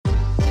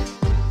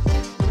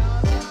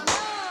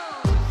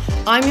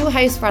I'm your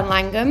host, Fran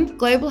Langham,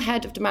 Global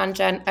Head of Demand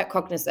Gen at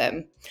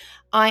Cognism.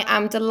 I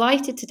am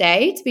delighted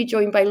today to be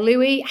joined by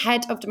Louis,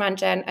 Head of Demand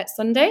Gen at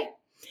Sunday.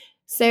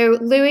 So,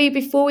 Louis,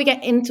 before we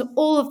get into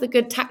all of the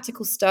good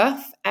tactical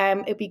stuff,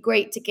 it'd be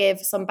great to give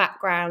some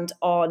background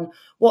on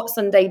what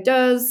Sunday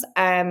does,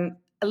 a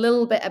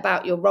little bit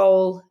about your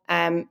role.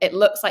 It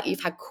looks like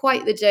you've had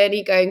quite the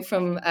journey going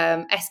from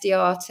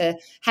SDR to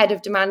Head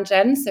of Demand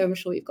Gen, so I'm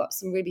sure you've got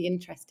some really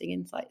interesting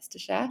insights to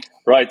share.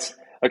 Right.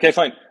 Okay,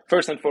 fine.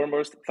 First and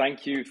foremost,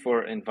 thank you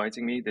for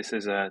inviting me. This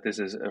is a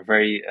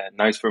very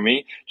nice for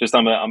me.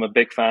 I'm a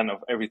big fan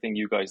of everything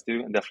you guys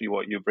do, and definitely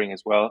what you bring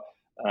as well.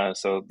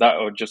 So that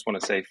I would just want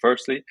to say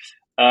firstly.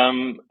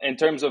 In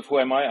terms of who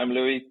am I? I'm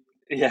Louis.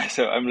 Yeah,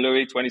 so I'm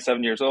Louis,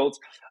 27 years old.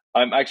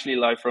 I'm actually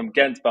live from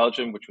Ghent,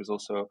 Belgium, which was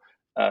also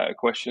a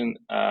question.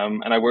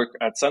 And I work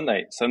at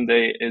Sunday.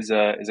 Sunday is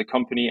a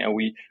company, and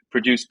we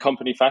produce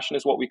company fashion,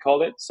 is what we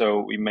call it.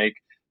 So we make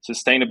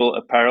sustainable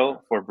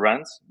apparel for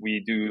brands.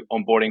 We do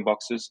onboarding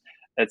boxes,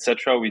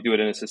 etc. We do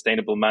it in a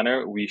sustainable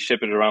manner. We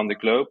ship it around the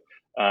globe.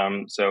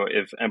 So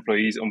if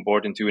employees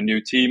onboard into a new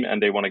team and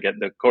they want to get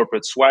the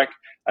corporate swag,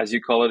 as you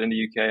call it in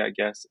the UK, I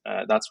guess,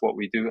 that's what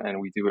we do,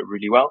 and we do it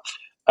really well.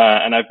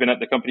 And I've been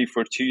at the company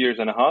for 2 years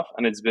and a half,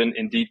 and it's been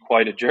indeed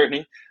quite a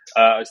journey.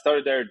 I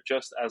started there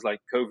just as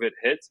COVID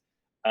hit,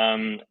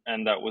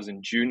 and that was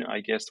in June,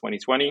 I guess,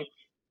 2020,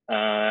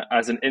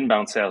 as an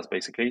inbound sales,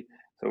 basically.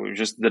 So it was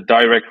just the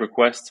direct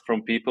requests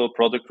from people,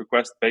 product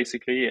requests,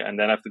 basically. And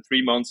then after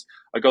 3 months,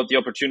 I got the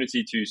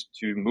opportunity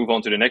to move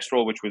on to the next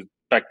role, which was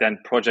back then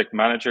project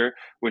manager,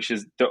 which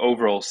is the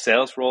overall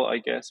sales role, I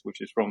guess, which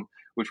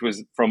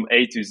was from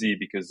A to Z,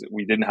 because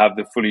we didn't have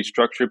the fully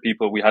structured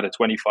people. We had a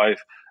 25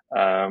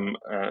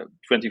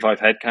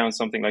 headcount,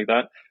 something like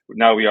that.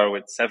 Now we are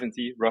with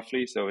 70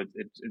 roughly, so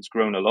it's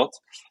grown a lot.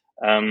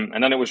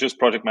 And then it was just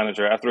project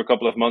manager. After a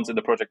couple of months in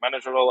the project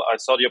manager role, I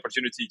saw the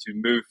opportunity to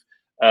move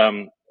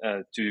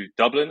to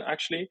Dublin,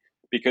 actually,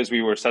 because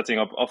we were setting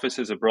up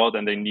offices abroad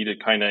and they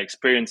needed kind of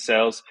experienced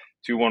sales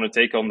to want to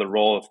take on the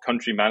role of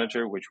country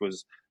manager, which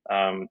was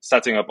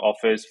setting up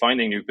office,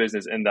 finding new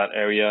business in that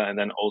area, and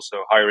then also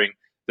hiring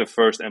the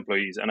first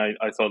employees. And I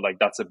thought,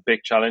 that's a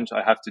big challenge.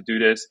 I have to do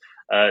this.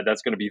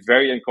 That's going to be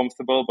very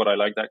uncomfortable, but I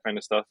like that kind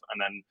of stuff.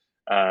 And then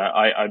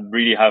I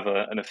really have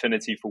an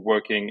affinity for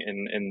working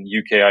in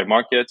UKI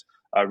market.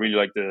 I really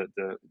like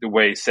the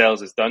way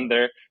sales is done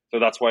there. So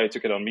that's why I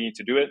took it on me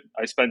to do it.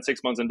 I spent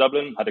 6 months in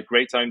Dublin, had a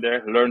great time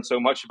there, learned so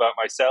much about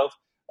myself,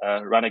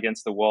 ran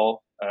against the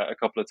wall a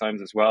couple of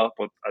times as well.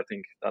 But I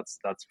think that's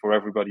for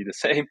everybody the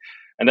same.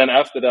 And then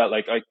after that,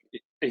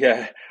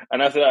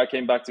 and after that I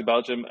came back to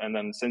Belgium. And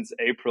then since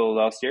April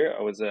last year,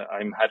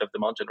 I'm head of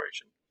demand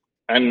generation.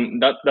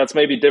 And that's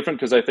maybe different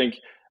because I think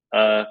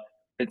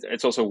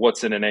it's also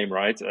what's in a name,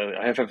 right?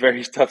 I have a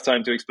very tough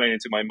time to explain it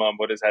to my mom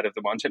what is head of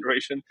demand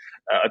generation.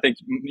 I think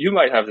you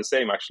might have the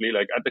same, actually.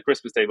 Like at the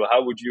Christmas table,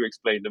 how would you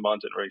explain demand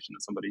generation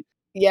to somebody?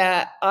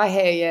 Yeah, I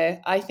hear you.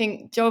 I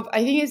think job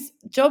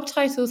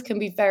titles can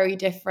be very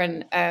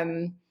different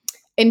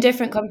in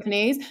different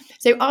companies.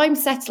 So I'm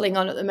settling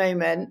on at the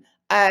moment,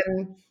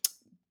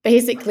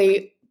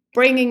 basically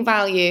bringing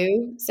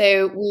value.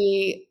 So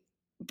we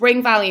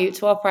bring value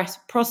to our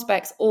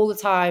prospects all the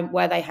time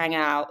where they hang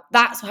out.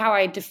 That's how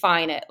I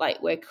define it.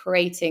 Like we're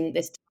creating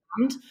this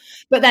demand.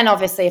 But then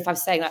obviously if I'm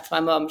saying that to my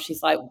mum,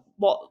 she's like,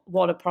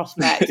 what a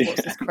prospect?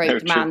 What's this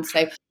create demand?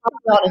 True. So I'll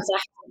be honest, I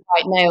haven't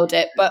quite nailed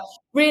it. But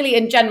really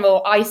in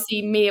general, I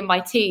see me and my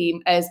team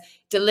as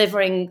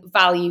delivering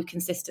value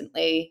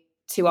consistently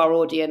to our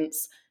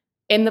audience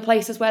in the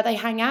places where they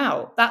hang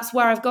out. That's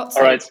where I've got to.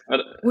 All right.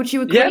 Would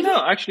you agree? Yeah,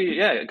 no, actually,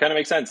 yeah, it kind of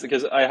makes sense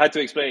because I had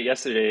to explain it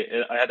yesterday.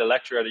 I had a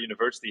lecture at a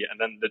university, and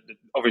then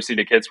obviously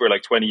the kids were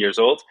like 20 years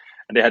old,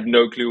 and they had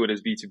no clue what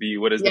is B2B,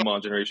 what is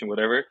demand generation,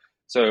 whatever.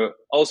 So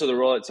also the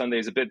role at Sunday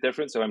is a bit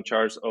different. So I'm in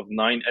charge of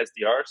 9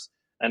 SDRs,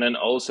 and then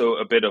also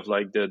a bit of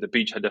like the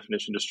beachhead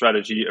definition, the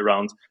strategy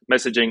around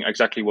messaging,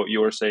 exactly what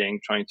you're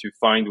saying, trying to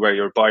find where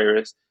your buyer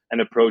is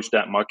and approach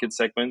that market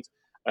segment.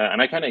 And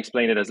I kind of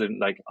explain it as in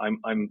like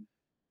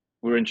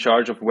we're in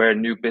charge of where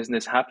new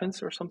business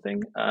happens or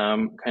something.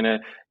 I'm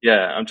trying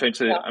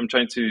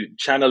to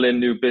channel in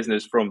new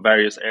business from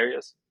various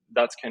areas.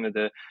 That's kind of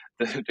the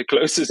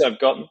closest I've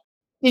gotten.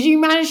 Did you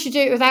manage to do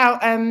it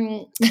without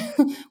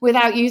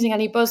without using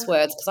any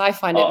buzzwords? Because I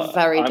find it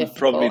very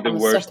difficult. I'm probably the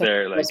worst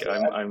there. Like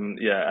I'm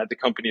at the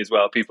company as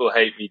well. People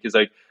hate me because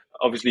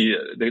obviously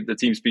the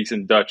team speaks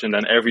in Dutch, and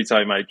then every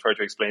time I try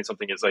to explain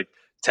something, it's like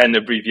 10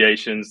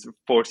 abbreviations,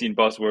 14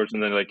 buzzwords,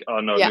 and then like, oh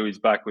no, Louis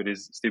back with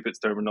his stupid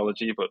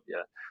terminology. But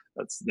yeah,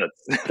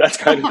 that's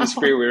kind of the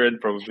sphere we're in,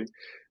 probably.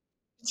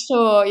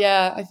 Sure,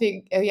 yeah. I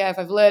think if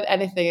I've learned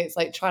anything, it's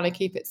like trying to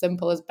keep it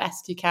simple as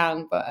best you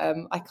can. But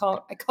I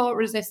can't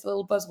resist a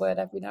little buzzword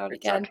every now and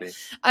again.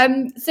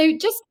 So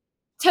just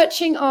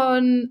touching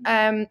on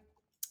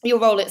your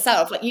role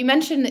itself, like you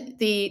mentioned that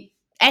the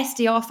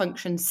SDR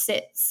function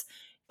sits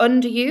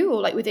under you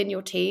or like within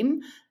your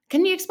team.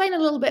 Can you explain a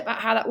little bit about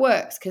how that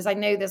works? Because I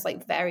know there's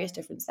like various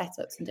different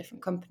setups in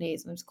different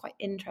companies, and I'm just quite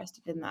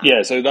interested in that.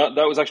 Yeah, so that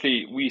was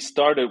actually, we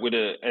started with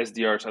a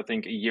SDRs, I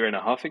think, a year and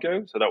a half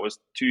ago. So that was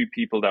two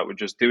people that were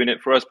just doing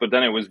it for us. But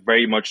then it was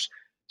very much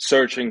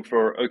searching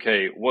for,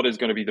 okay, what is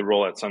going to be the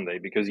role at Sunday?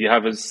 Because you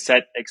have a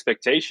set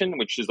expectation,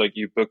 which is like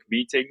you book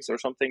meetings or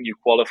something, you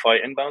qualify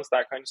inbounds,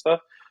 that kind of stuff.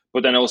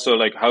 But then also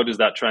like, how does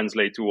that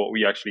translate to what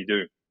we actually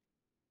do?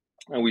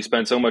 And we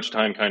spent so much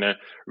time kind of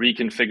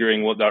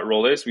reconfiguring what that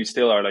role is. We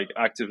still are like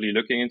actively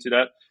looking into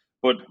that,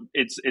 but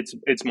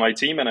it's my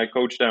team, and I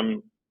coach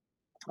them.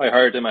 I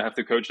hired them. I have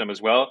to coach them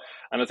as well.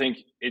 And I think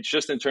it's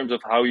just in terms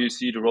of how you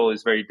see the role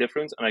is very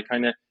different. And I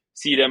kind of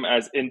see them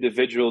as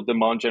individual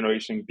demand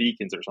generation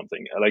beacons or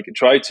something. Like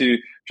try to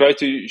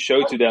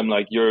show to them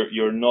like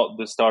you're not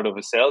the start of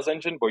a sales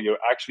engine, but you're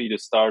actually the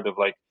start of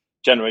like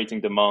generating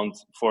demand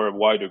for a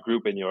wider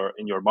group in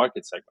your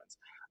market segments.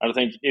 And I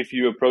think if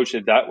you approach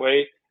it that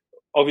way,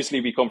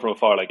 obviously we come from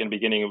afar. Like in the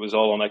beginning, it was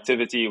all on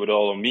activity, it was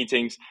all on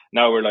meetings.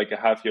 Now we're like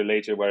a half year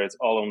later where it's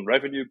all on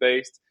revenue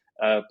based.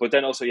 But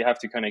then also you have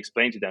to kind of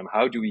explain to them,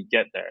 how do we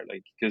get there?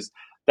 Like, because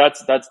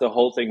that's the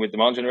whole thing with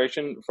demand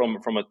generation from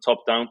a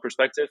top down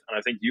perspective. And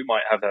I think you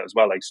might have that as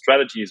well. Like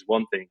strategy is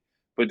one thing,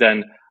 but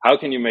then how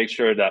can you make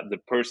sure that the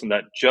person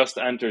that just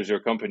enters your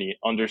company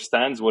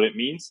understands what it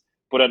means,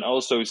 but then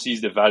also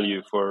sees the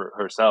value for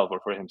herself or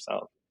for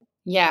himself?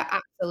 Yeah,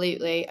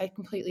 absolutely. I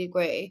completely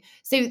agree.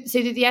 So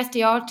did the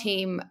SDR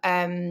team,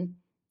 are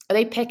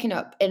they picking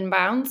up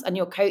inbounds and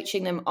you're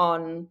coaching them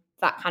on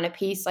that kind of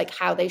piece, like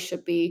how they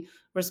should be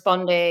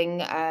responding,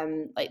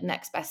 like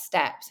next best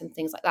steps and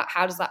things like that?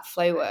 How does that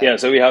flow Yeah, work?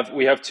 so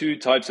we have two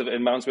types of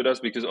inbounds with us,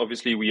 because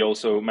obviously we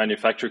also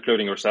manufacture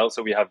clothing ourselves.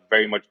 So we have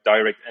very much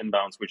direct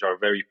inbounds, which are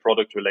very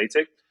product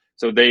related.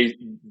 So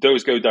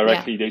those go Yeah.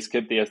 directly. They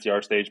skip the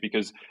SDR stage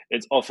because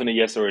it's often a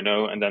yes or a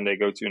no, and then they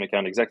go to an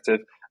account executive,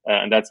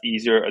 and that's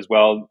easier as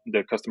well.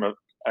 The customer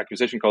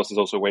acquisition cost is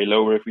also way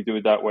lower if we do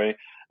it that way.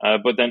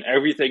 But then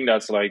everything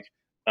that's like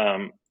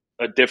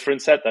a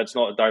different set, that's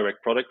not a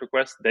direct product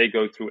request, they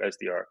go through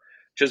SDR,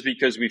 just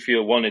because we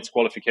feel, one, it's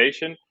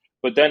qualification,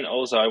 but then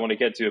also I want to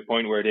get to a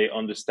point where they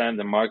understand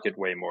the market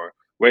way more,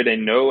 where they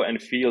know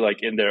and feel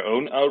like in their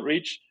own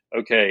outreach,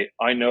 okay,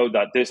 I know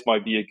that this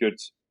might be a good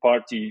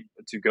party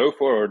to go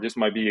for, or this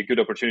might be a good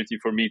opportunity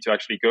for me to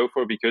actually go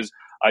for, because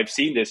I've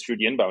seen this through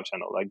the inbound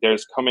channel. Like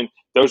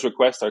those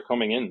requests are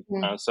coming in.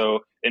 Mm. So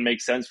it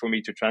makes sense for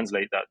me to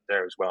translate that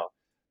there as well.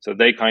 So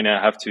they kind of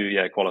have to,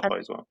 yeah, qualify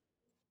as well.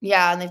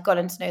 Yeah, and they've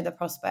gotten to know the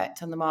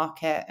prospect and the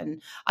market,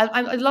 and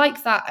I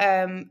like that.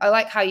 I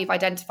like how you've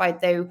identified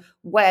though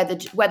where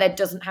there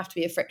doesn't have to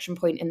be a friction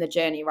point in the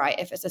journey, right?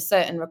 If it's a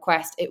certain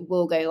request, it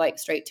will go like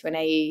straight to an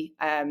AE,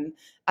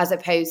 as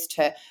opposed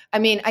to. I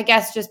mean, I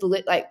guess just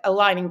like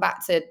aligning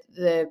back to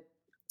the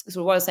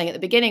sort of what I was saying at the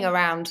beginning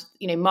around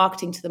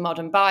marketing to the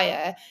modern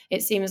buyer.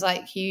 It seems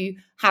like you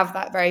have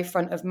that very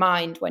front of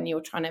mind when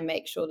you're trying to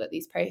make sure that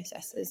these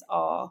processes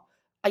are,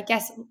 I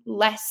guess,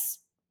 less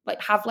like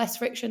have less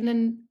friction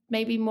than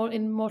maybe more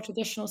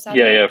traditional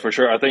Yeah, setups. for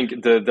sure. I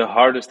think the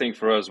hardest thing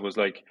for us was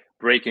like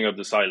breaking up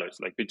the silos,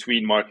 like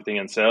between marketing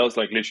and sales,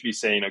 like literally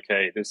saying,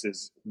 okay, this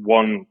is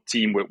one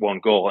team with one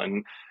goal.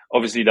 And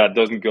obviously that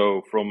doesn't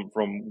go from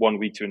one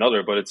week to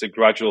another, but it's a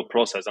gradual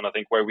process. And I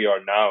think where we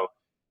are now,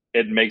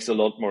 it makes a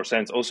lot more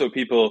sense. Also,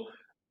 people,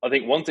 I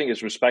think one thing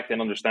is respect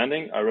and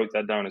understanding. I wrote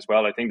that down as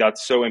well. I think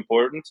that's so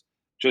important,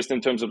 just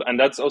in terms of, and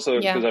that's also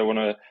because Yeah. I want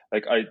to,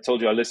 like I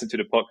told you, I listened to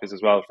the podcast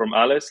as well from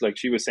Alice. Like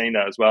she was saying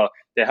that as well.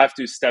 They have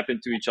to step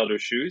into each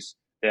other's shoes.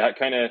 They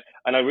kind of,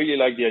 and I really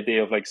like the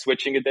idea of like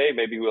switching a day.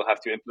 Maybe we'll have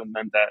to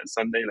implement that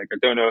Sunday. Like I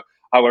don't know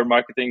how our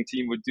marketing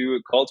team would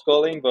do cold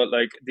calling, but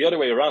like the other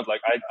way around.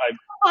 Like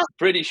I'm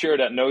pretty sure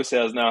that no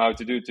sales know how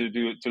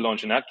to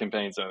launch an ad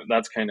campaign. So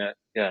that's kind of,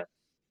 yeah.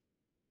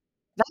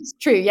 That's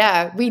true.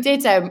 Yeah, we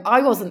did.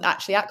 I wasn't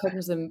actually at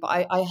Cognism,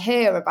 but I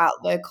hear about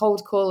the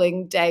cold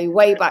calling day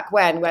way back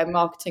when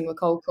marketing were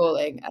cold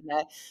calling,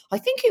 and I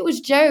think it was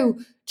Joe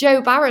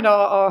Barron,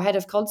 our head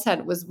of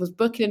content, was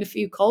booking in a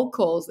few cold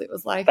calls. It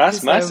was like,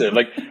 That's massive.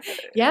 Like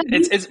yeah,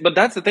 it's but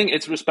that's the thing.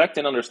 It's respect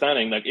and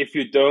understanding. Like if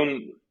you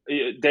don't,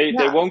 they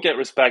yeah, won't get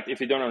respect if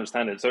you don't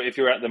understand it. So if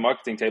you're at the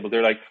marketing table,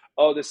 they're like,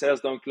 oh, the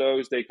sales don't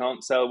close. They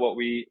can't sell what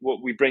we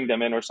bring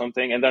them in or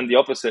something. And then the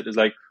opposite is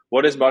like,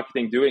 what is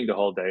marketing doing the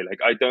whole day? Like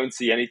I don't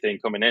see anything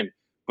coming in.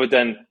 But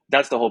then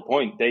that's the whole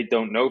point. They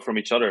don't know from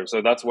each other.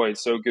 So that's why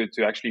it's so good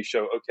to actually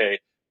show, okay,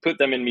 put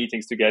them in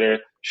meetings together,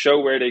 show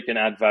where they can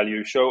add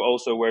value, show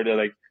also where they're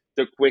like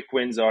the quick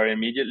wins are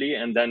immediately,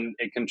 and then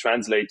it can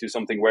translate to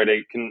something where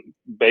they can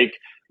make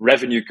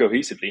revenue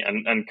cohesively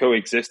and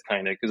coexist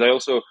kind of. Because I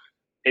also,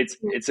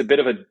 it's a bit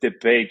of a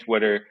debate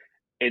whether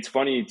it's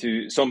funny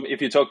to some,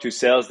 if you talk to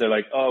sales, they're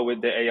like, oh,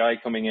 with the AI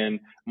coming in,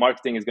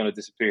 marketing is going to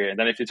disappear. And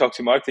then if you talk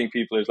to marketing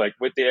people, it's like,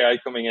 with the AI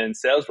coming in,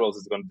 sales roles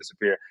is going to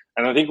disappear.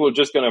 And I think we're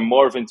just going to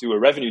morph into a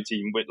revenue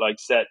team with like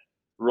set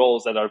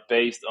roles that are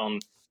based on,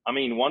 I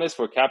mean, one is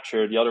for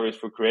capture, the other is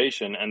for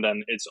creation, and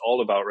then it's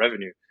all about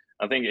revenue.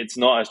 I think it's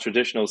not as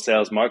traditional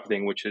sales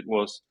marketing, which it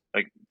was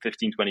like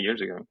 15, 20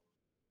 years ago.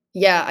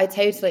 Yeah, I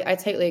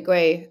totally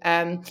agree.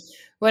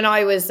 When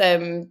I was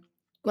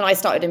when I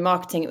started in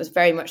marketing, it was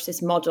very much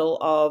this model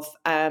of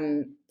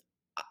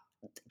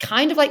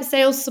kind of like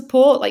sales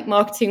support. Like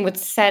marketing would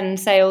send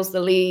sales the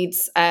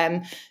leads,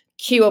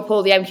 queue up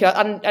all the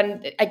MQL,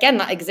 and again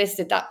that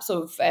existed. That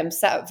sort of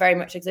setup very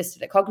much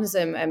existed at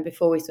Cognism, and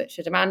before we switched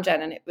to demand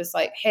gen, and it was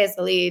like, here's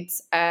the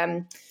leads,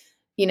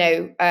 you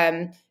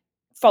know.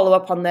 Follow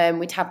up on them.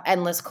 We'd have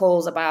endless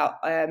calls about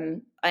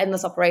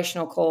endless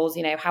operational calls.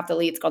 You know, have the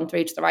leads gone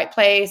through to the right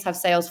place? Have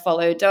sales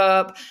followed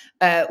up?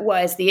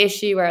 Where's the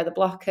issue? Where are the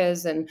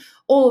blockers? And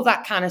all of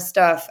that kind of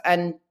stuff.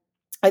 And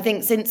I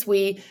think since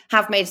we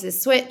have made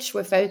this switch,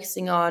 we're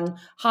focusing on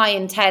high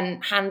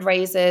intent hand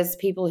raisers,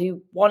 people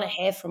who want to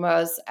hear from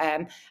us,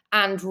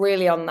 and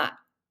really on that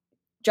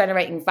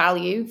generating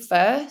value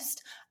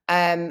first.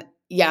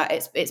 Yeah,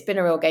 it's been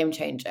a real game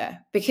changer,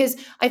 because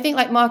I think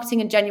like marketing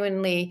and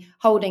genuinely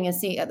holding a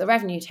seat at the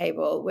revenue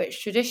table,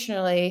 which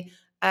traditionally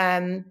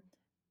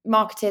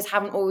marketers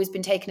haven't always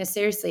been taken as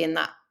seriously in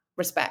that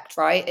respect,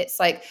 right? It's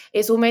like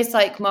it's almost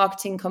like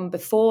marketing come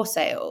before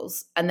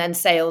sales, and then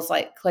sales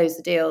like close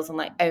the deals and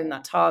like own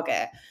that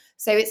target.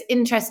 So it's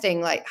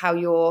interesting like how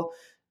you're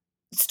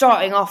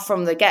starting off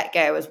from the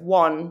get-go as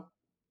one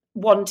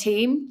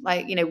team,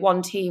 like, you know,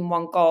 one team,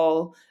 one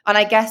goal. And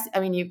I guess, I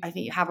mean, I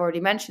think you have already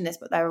mentioned this,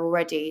 but they're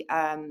already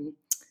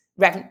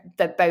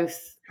they're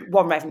both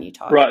one revenue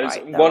target, Right. It's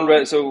right? They're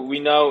on. so we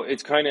know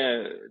it's kind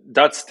of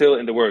that's still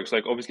in the works.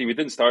 Like obviously we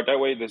didn't start that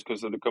way. This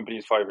because the company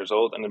is 5 years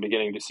old. And in the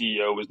beginning, the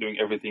CEO was doing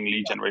everything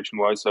lead generation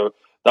wise. So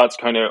that's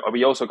kind of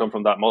we also come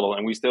from that model,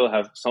 and we still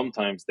have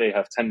sometimes they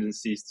have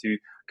tendencies to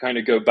kind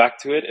of go back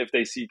to it if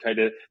they see kind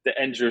of the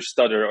engine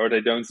stutter or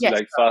they don't see Yes.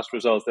 like fast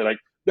results. They're like,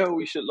 no,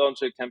 we should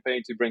launch a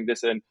campaign to bring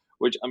this in.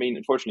 Which I mean,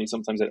 unfortunately,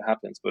 sometimes it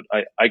happens. But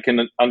I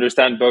can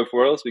understand both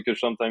worlds, because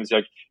sometimes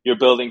like you're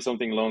building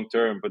something long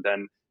term, but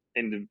then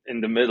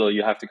in the middle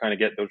you have to kind of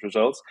get those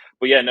results.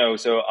 But yeah, no,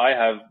 so I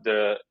have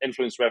the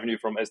influence revenue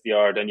from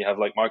SDR, then you have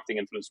like marketing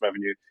influence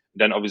revenue,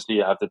 then obviously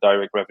you have the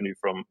direct revenue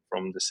from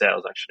the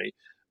sales actually.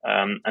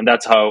 And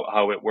that's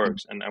how it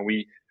works. And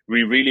we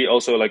really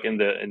also like in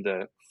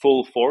the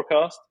full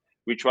forecast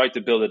we try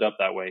to build it up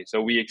that way. So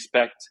we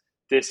expect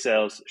this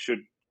sales should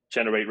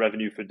generate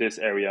revenue for this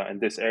area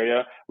and this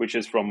area, which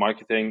is from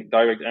marketing,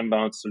 direct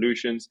inbound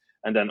solutions,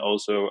 and then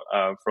also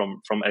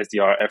from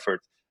SDR effort.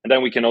 And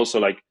then we can also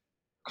like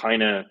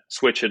kind of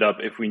switch it up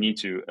if we need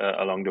to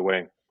along the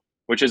way,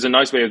 which is a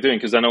nice way of doing,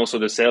 because then also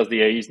the sales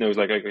DAEs knows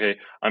like, okay,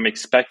 I'm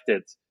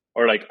expected,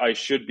 or like I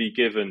should be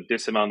given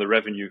this amount of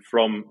revenue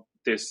from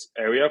this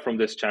area, from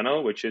this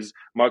channel, which is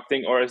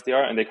marketing or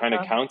SDR, and they kind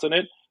of count on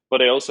it, but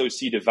they also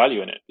see the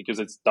value in it because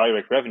it's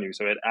direct revenue.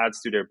 So it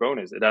adds to their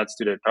bonus, it adds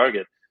to their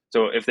target.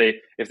 So if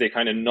they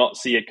kind of not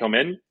see it come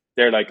in,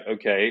 they're like,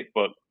 okay,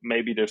 but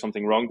maybe there's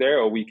something wrong there,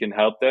 or we can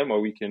help them,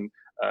 or we can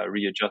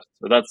readjust.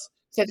 So that's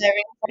So they're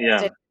yeah,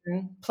 interested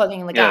in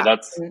plugging the yeah, gap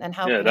and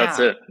helping that's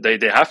out. it.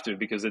 They have to,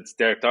 because it's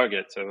their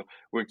target. So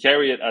we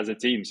carry it as a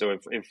team. So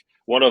if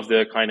one of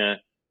the kind of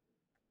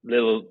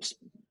little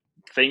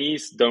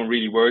thingies don't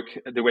really work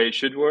the way it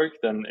should work,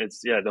 then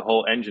it's the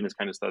whole engine is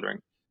kind of stuttering.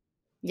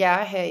 Yeah,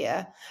 I hear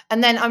you.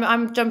 And then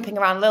I'm jumping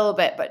around a little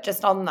bit, but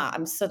just on that,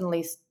 I'm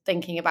suddenly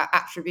thinking about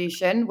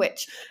attribution,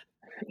 which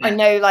I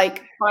know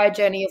like buyer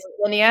journey isn't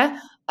linear.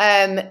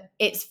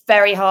 It's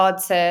very hard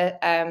to,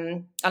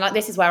 and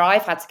this is where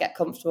I've had to get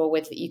comfortable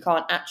with that you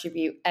can't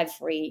attribute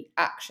every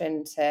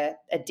action to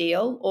a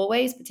deal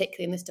always,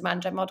 particularly in this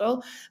demand gen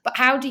model. But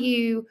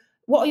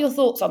what are your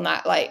thoughts on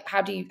that? Like,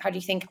 how do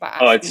you think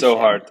about Oh, it's so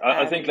attribution? hard.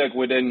 I think like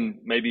within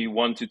maybe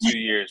 1 to 2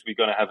 years, we're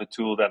gonna have a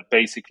tool that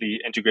basically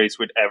integrates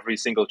with every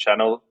single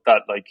channel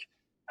that like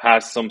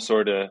has some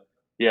sort of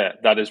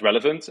that is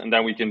relevant, and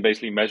then we can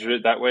basically measure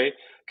it that way.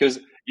 Because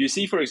you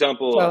see, for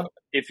example, Sure.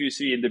 if you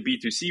see in the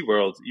B2C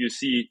world, you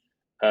see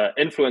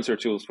influencer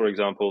tools, for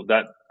example,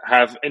 that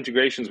have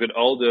integrations with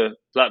all the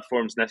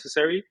platforms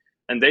necessary,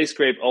 and they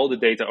scrape all the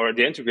data, or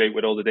they integrate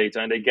with all the data,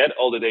 and they get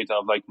all the data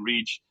of like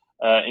reach,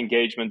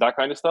 engagement, that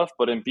kind of stuff.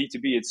 But in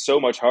B2B, it's so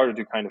much harder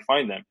to kind of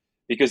find them,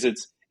 because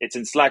it's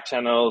in Slack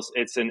channels,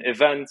 it's in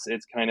events,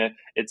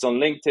 it's on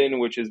LinkedIn,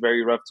 which is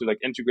very rough to like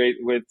integrate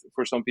with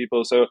for some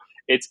people. So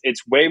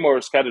it's way more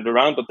scattered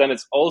around. But then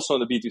it's also on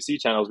the B2C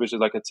channels, which is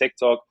like a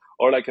TikTok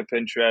or like a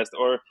Pinterest,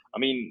 or I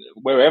mean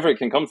wherever it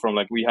can come from.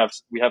 Like we have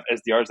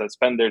SDRs that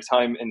spend their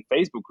time in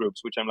Facebook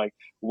groups, which I'm like,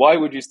 why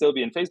would you still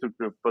be in Facebook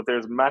group? But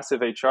there's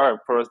massive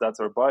HR for us, that's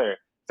our buyer,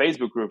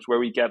 Facebook groups where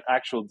we get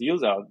actual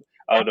deals out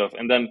of.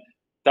 And then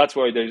that's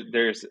why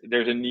there's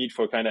a need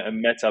for kind of a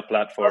meta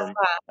platform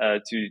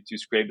to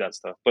scrape that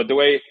stuff. But the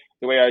way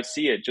I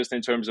see it, just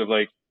in terms of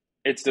like,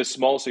 it's the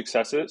small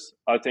successes.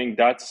 I think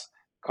that's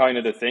kind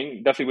of the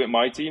thing. Definitely with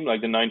my team,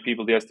 like the 9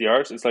 people, the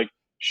SDRs, it's like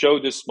show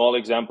the small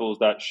examples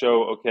that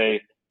show,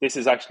 okay, this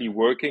is actually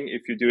working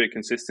if you do it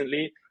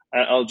consistently.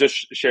 And I'll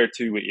just share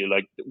 2 with you.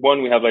 Like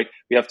one, we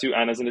have 2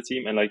 Annas in the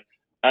team, and like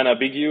Anna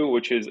Bigu,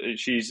 which is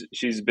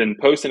she's been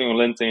posting on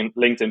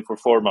LinkedIn for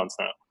 4 months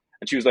now.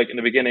 And she was like in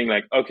the beginning,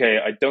 like, okay,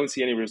 I don't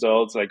see any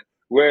results. Like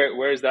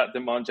where is that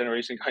demand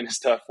generation kind of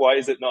stuff? Why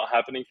is it not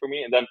happening for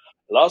me? And then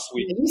last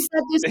week, You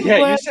said this would yeah,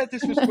 you work. said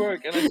this was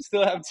work, and I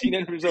still haven't seen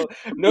any result.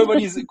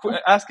 Nobody's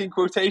asking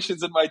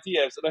quotations in my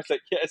DMs, and I was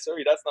like, yeah,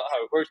 sorry, that's not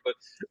how it works. But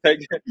like,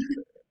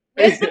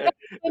 This yeah.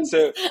 would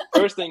So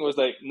first thing was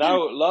like, now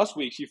last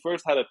week she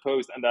first had a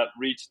post and that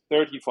reached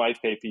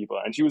 35K people,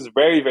 and she was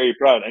very, very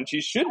proud, and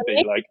she should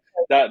be like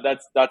that.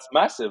 That's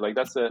massive. Like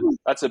that's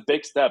a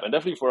big step, and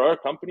definitely for our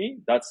company,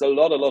 that's a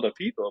lot of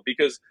people,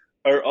 because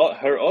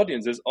her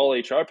audience is all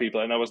HR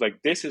people, and I was like,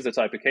 this is the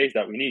type of case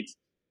that we need,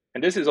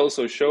 and this is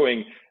also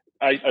showing.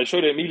 I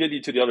showed it immediately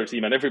to the other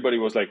team, and everybody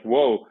was like,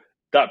 whoa,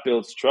 that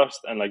builds trust.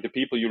 And like the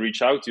people you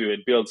reach out to, it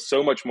builds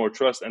so much more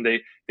trust, and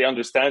they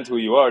understand who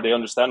you are, they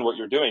understand what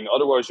you're doing.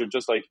 Otherwise you're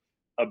just like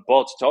a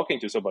bot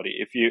talking to somebody.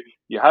 If you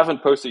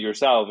haven't posted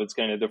yourself, it's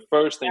kind of the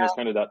first thing is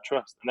kind of that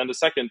trust. And then the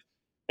second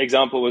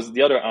example was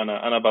the other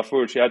Anna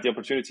Bafour. She had the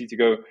opportunity to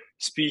go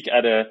speak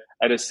at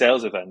a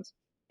sales event,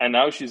 and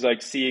now she's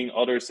like seeing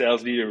other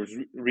sales leaders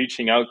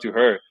reaching out to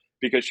her,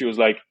 because she was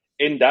like,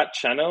 in that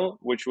channel,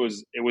 which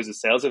was, it was a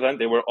sales event,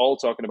 they were all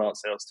talking about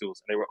sales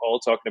tools, and they were all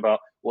talking about,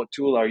 what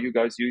tool are you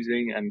guys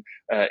using, and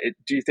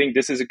do you think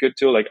this is a good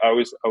tool? Like I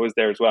was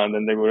there as well, and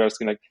then they were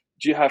asking like,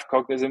 do you have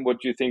Cognism? What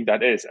do you think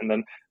that is? And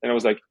then I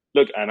was like,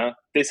 look, Anna,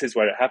 this is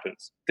where it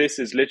happens. This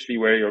is literally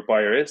where your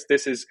buyer is.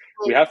 This is,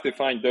 we have to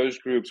find those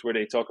groups where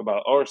they talk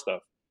about our stuff,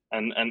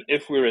 and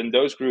if we're in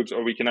those groups,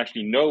 or we can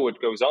actually know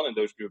what goes on in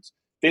those groups,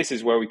 this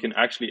is where we can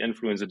actually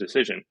influence a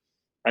decision.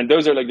 And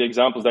those are like the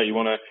examples that you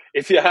want to,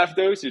 if you have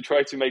those, you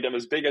try to make them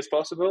as big as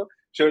possible,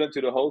 show them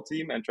to the whole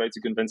team, and try to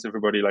convince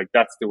everybody like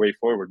that's the way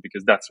forward,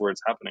 because that's where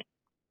it's happening.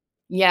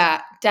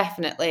 Yeah,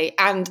 definitely.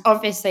 And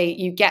obviously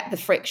you get the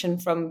friction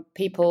from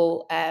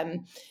people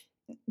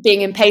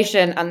being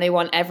impatient and they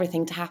want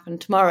everything to happen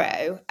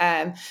tomorrow.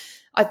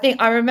 I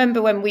think I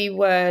remember when we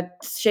were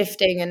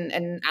shifting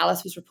and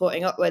Alice was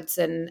reporting upwards,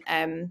 and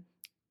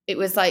it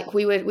was like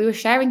we were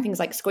sharing things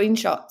like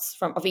screenshots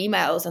of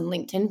emails and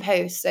LinkedIn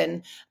posts,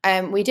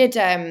 and we did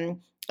a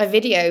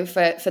video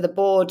for the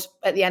board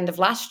at the end of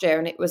last year,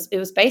 and it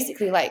was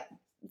basically like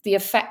the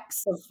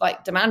effects of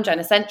like demand gen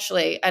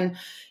essentially, and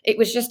it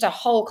was just a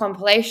whole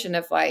compilation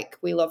of like,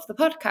 we love the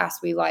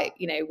podcast, we like,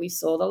 we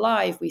saw the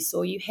live, we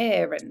saw you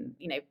here, and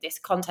this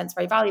content's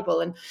very valuable.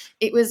 And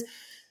it was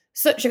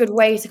such a good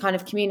way to kind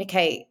of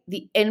communicate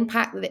the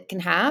impact that it can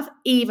have,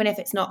 even if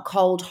it's not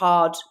cold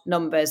hard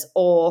numbers,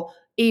 or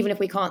even if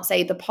we can't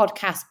say the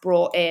podcast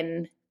brought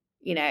in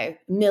 £1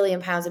 million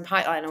in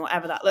pipeline, or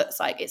whatever that looks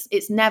like.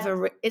 It's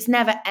never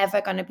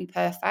ever going to be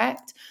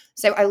perfect.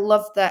 So I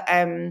love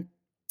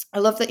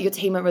that your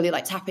team are really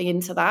like tapping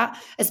into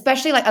that,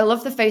 especially like I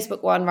love the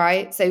Facebook one,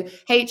 right? So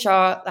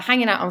HR, they're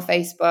hanging out on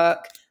Facebook.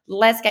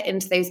 Let's get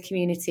into those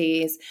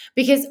communities,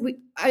 because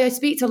I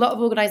speak to a lot of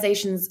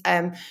organizations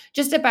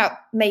just about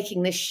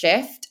making this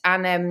shift.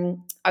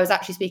 And I was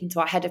actually speaking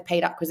to our head of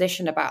paid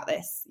acquisition about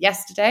this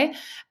yesterday.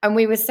 And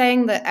we were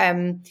saying that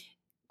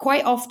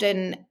quite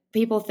often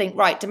people think,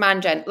 right,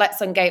 demand gen, let's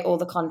ungate all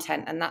the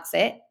content and that's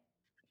it.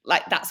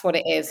 Like that's what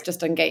it is,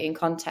 just ungating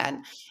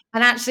content.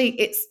 And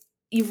actually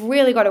you've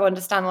really got to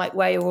understand like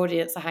where your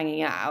audience are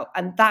hanging out,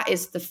 and that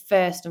is the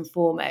first and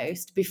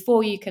foremost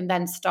before you can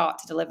then start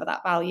to deliver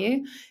that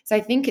value. So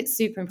I think it's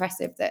super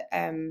impressive that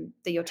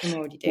that your team are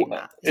already doing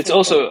that. It's really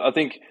also cool. I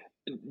think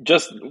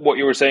just what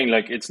you were saying,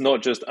 like it's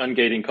not just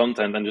ungating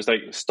content and just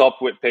like stop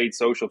with paid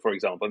social, for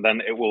example, and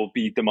then it will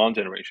be demand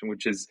generation,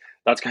 which is,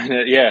 that's kind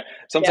of, yeah,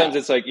 sometimes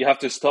it's like you have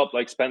to stop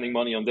like spending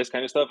money on this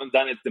kind of stuff, and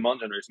then it's demand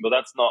generation. But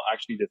that's not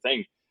actually the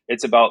thing.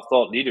 It's about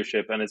thought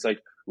leadership, and it's like,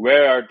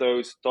 where are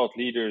those thought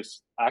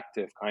leaders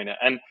active, kind of.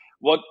 And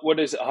what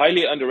is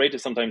highly underrated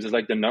sometimes is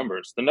like the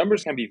numbers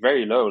can be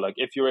very low. Like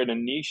if you're in a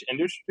niche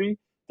industry,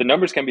 the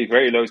numbers can be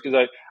very low,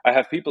 because I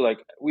have people like,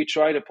 we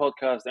tried a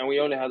podcast and we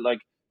only had like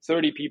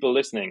 30 people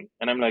listening,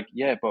 and I'm like,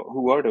 yeah, but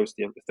who are those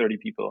 30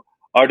 people?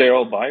 Are they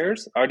all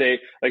buyers? Are they,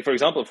 like, for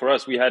example, for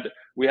us, we had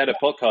a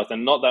podcast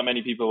and not that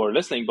many people were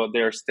listening, but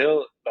there are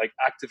still like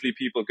actively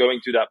people going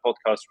to that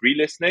podcast,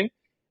 re-listening.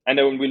 And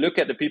then when we look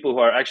at the people who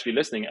are actually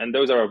listening, and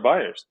those are our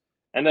buyers.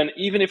 And then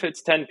even if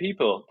it's 10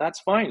 people, that's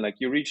fine. Like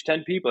you reach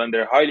 10 people and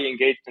they're highly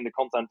engaged in the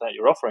content that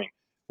you're offering,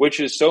 which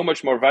is so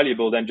much more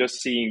valuable than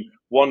just seeing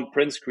one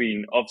print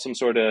screen of some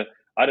sort of,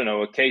 I don't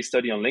know, a case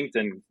study on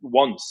LinkedIn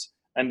once.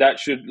 And that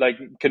should like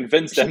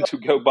convince them to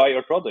go buy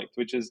your product,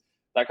 which is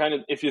that kind of,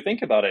 if you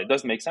think about it, it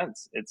does make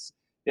sense. It's,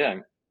 yeah.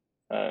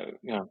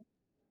 Yeah.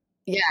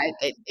 Yeah,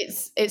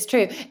 it's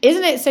true,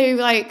 isn't it? So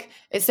like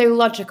it's so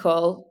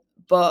logical,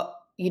 but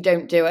you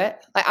don't do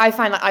it. Like I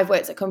find like I've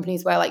worked at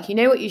companies where like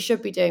what you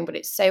should be doing, but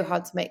it's so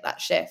hard to make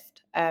that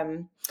shift.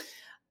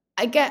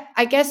 I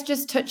guess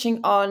just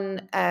touching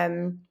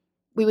on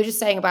we were just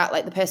saying about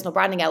like the personal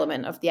branding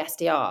element of the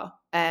SDR.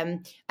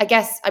 I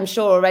guess I'm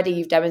sure already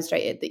you've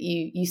demonstrated that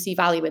you see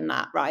value in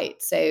that,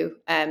 right? So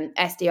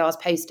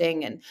SDRs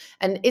posting,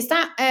 and is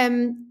that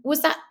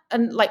was that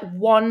like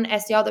one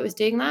SDR that was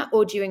doing that,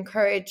 or do you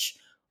encourage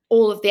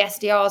all of the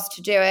SDRs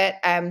to do it?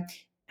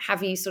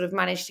 Have you sort of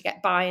managed to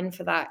get buy-in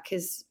for that?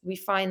 Because we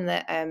find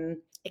that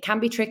it can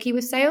be tricky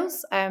with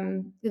sales.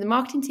 The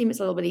marketing team, it's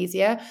a little bit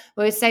easier.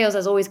 Whereas sales,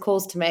 there's always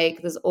calls to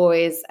make. There's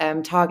always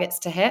targets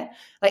to hit.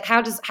 Like,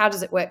 how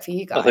does it work for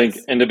you I think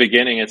guys? in the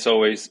beginning, it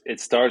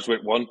starts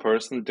with one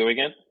person doing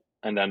it,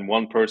 and then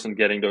one person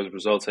getting those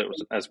results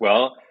as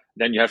well.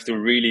 Then you have to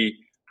really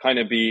kind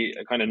of be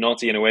kind of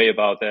naughty in a way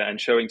about that and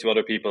showing to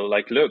other people,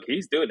 like, look,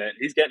 he's doing it,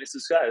 he's getting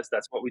success.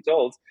 That's what we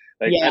told.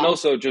 Like, and Yeah.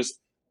 also just,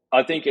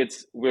 I think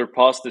we're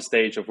past the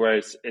stage of where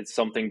it's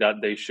something that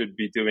they should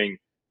be doing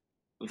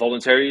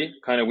voluntary.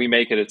 Kind of, we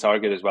make it a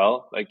target as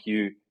well. Like,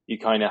 you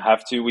kind of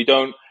have to. We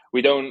don't.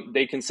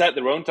 They can set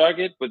their own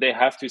target, but they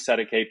have to set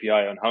a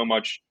KPI on how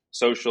much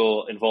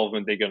social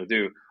involvement they're going to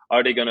do.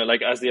 Are they going to,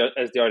 like, as the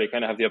SDR, they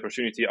kind of have the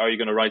opportunity? Are you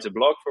going to write a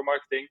blog for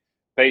marketing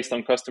based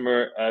on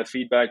customer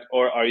feedback,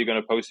 or are you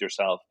going to post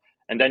yourself?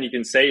 And then you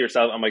can say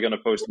yourself, am I going to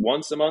post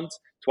once a month,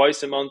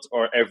 twice a month,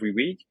 or every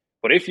week?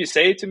 But if you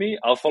say it to me,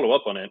 I'll follow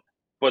up on it.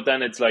 But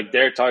then it's like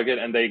their target,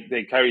 and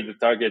they carry the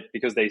target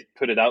because they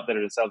put it out there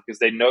themselves because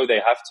they know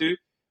they have to.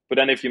 But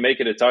then if you make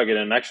it a target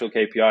and an actual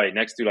KPI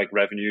next to like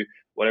revenue,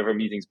 whatever,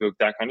 meetings booked,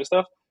 that kind of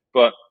stuff.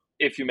 But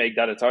if you make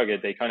that a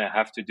target, they kind of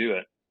have to do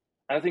it.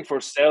 And I think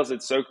for sales,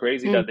 it's so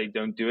crazy Mm. that they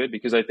don't do it,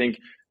 because I think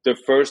the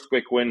first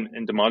quick win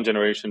in demand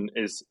generation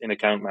is in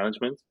account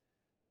management.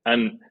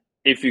 And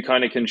if you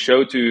kind of can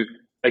show to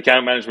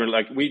account management,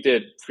 like we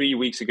did 3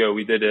 weeks ago,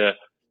 we did a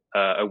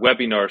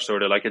webinar,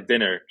 sort of like a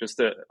dinner,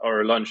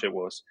 or a lunch it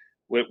was,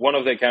 with one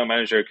of the account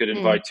manager could Mm.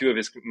 invite two of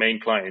his main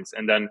clients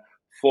and then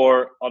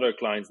four other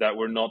clients that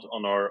were not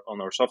on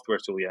our software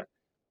tool yet.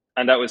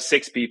 And that was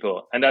 6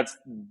 people. And that's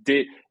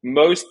the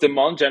most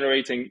demand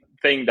generating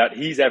thing that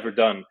he's ever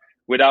done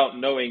without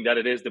knowing that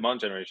it is demand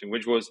generation,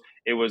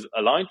 it was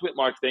aligned with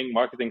marketing.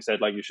 Marketing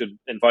said, like, you should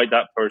invite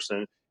that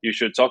person, you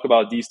should talk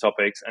about these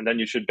topics, and then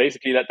you should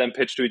basically let them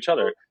pitch to each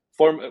other,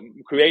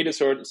 create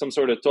some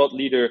sort of thought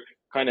leader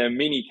kind of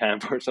mini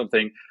camp or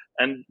something.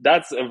 And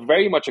that's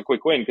very much a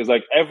quick win, because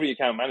like every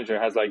account manager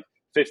has like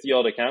 50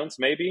 odd accounts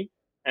maybe,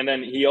 and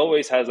then he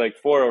always has like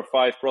 4 or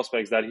 5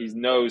 prospects that he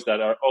knows that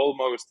are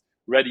almost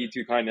ready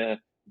to kind of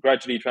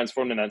gradually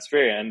transform in that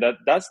sphere. And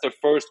that's the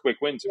first quick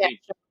win to Yeah. me.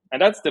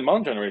 And that's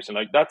demand generation.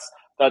 Like,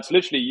 that's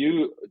literally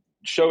you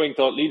showing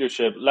thought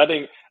leadership,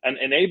 letting and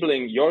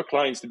enabling your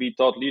clients to be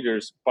thought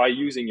leaders by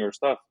using your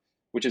stuff,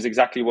 which is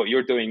exactly what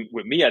you're doing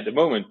with me at the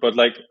moment. But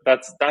like,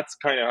 that's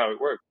kind of how it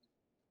works.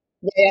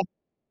 Yeah.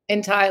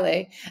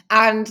 Entirely.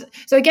 And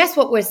so I guess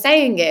what we're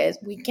saying is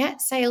we get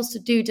sales to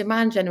do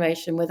demand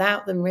generation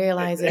without them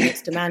realizing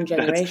it's demand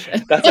that's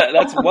generation.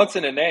 that's what's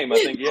in a name, I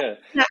think. Yeah.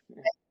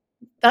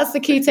 That's the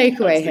key That's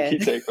takeaway the here. key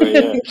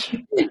takeaway.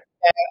 Yeah.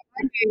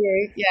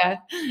 Yeah,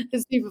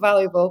 it's super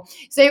valuable.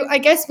 So I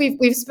guess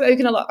we've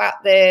spoken a lot about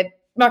the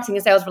marketing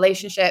and sales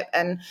relationship,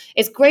 and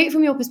it's great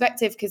from your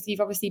perspective because you've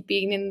obviously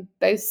been in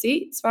both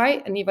seats,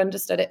 right? And you've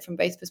understood it from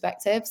both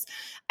perspectives.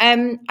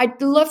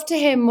 I'd love to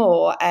hear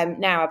more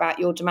now about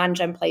your demand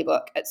gen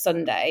playbook at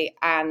Sunday,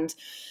 and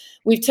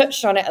we've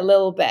touched on it a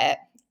little bit.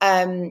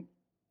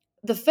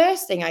 The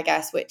first thing, I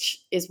guess,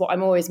 which is what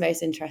I'm always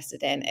most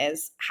interested in,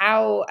 is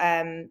how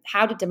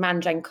did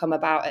demand gen come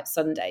about at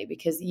Sunday?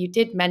 Because you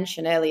did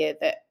mention earlier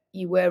that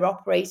you were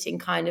operating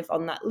kind of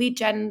on that lead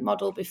gen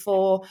model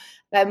before.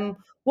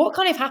 What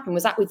kind of happened?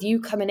 Was that with you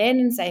coming in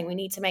and saying we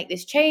need to make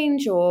this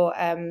change, or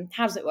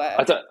how does it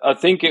work? I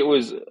think it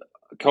was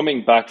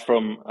coming back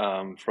from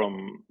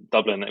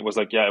Dublin. It was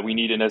like, yeah, we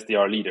need an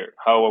SDR leader.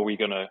 How are we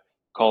gonna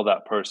call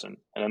that person?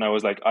 And then I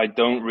was like, I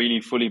don't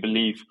really fully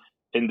believe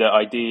in the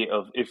idea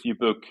of, if you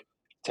book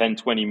 10,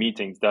 20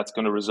 meetings, that's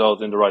going to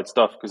result in the right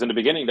stuff. Because in the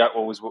beginning, that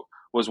was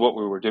what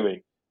we were doing.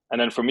 And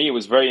then for me, it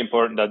was very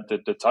important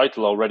that the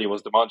title already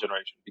was demand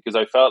generation, because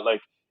I felt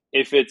like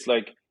if it's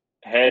like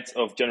head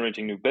of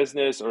generating new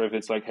business, or if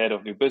it's like head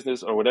of new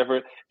business or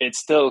whatever, it's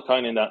still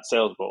kind of in that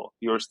sales role.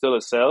 You're still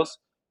a sales.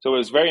 So it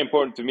was very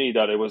important to me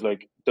that it was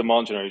like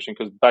demand generation,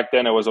 because back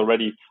then I was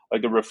already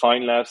like the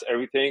Refine Labs,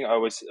 everything. I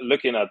was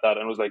looking at that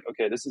and was like,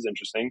 okay, this is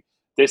interesting.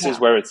 This is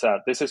Yeah, where it's at.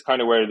 This is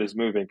kind of where it is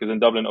moving. Because in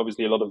Dublin,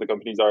 obviously, a lot of the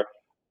companies are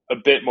a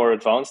bit more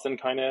advanced and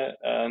kind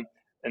of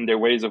in their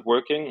ways of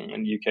working.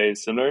 And UK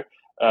is similar.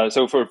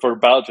 So for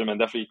Belgium, and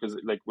definitely because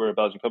like we're a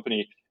Belgian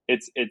company,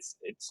 it's a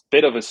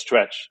bit of a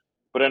stretch.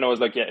 But then I was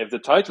like, yeah, if the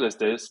title is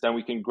this, then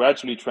we can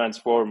gradually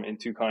transform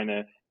into kind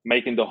of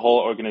making the whole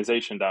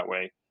organization that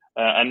way.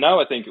 And now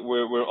I think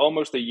we're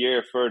almost a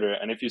year further.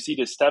 And if you see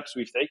the steps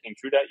we've taken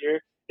through that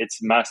year, it's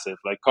massive.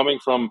 Like, coming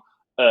from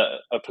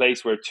a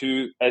place where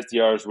 2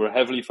 SDRs were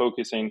heavily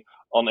focusing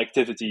on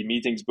activity,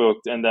 meetings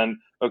booked, and then,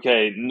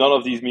 okay, none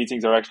of these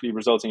meetings are actually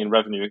resulting in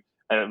revenue.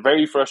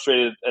 Very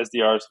frustrated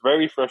SDRs,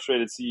 very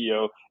frustrated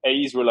CEO.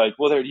 AEs were like,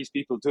 what are these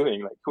people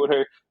doing? Like,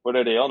 what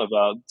are they on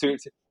about? Yeah,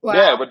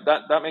 wow. but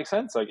that makes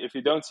sense. Like, if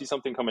you don't see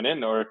something coming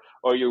in, or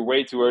you're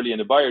way too early in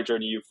the buyer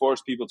journey, you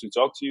force people to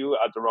talk to you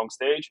at the wrong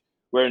stage.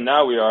 Where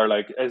now we are,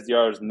 like,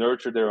 SDRs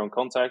nurture their own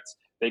contacts.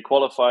 They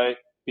qualify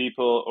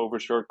people over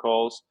short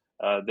calls.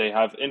 They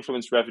have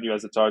influence revenue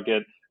as a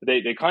target.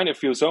 They kind of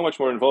feel so much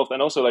more involved.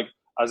 And also, like,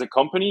 as a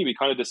company, we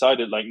kind of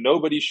decided like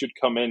nobody should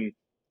come in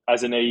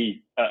as an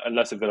AE,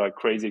 unless if they're like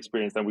crazy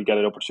experience, then we get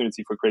an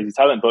opportunity for crazy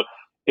talent. But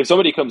if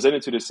somebody comes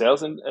into the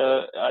sales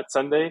at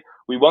Sunday,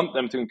 we want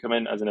them to come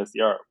in as an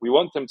SDR. We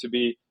want them to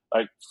be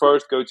like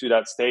first go to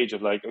that stage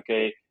of like,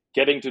 okay,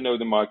 getting to know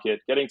the market,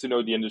 getting to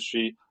know the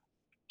industry,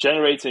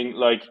 generating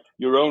like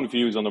your own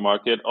views on the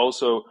market,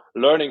 also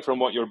learning from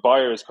what your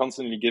buyer is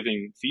constantly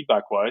giving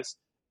feedback wise,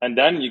 and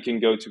then you can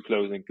go to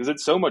closing, because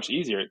it's so much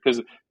easier.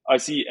 Because I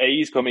see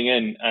AEs coming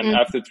in and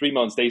after 3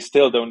 months they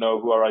still don't know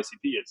who our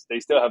ICP is, they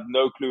still have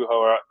no clue how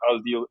our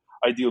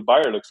ideal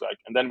buyer looks like,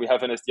 and then we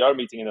have an SDR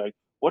meeting and like,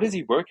 what is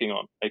he working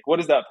on, like what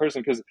is that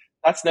person, because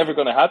that's never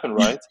going to happen,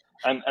 right?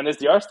 And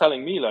SDR's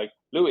telling me like,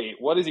 Louis,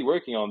 what is he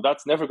working on?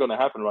 That's never going to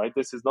happen, right?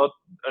 This is not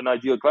an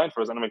ideal client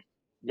for us. And I'm like,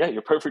 yeah,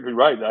 you're perfectly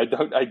right.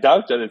 I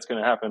doubt that it's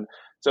going to happen.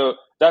 So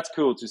that's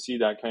cool to see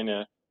that kind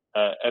of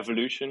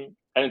evolution.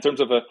 And in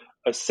terms of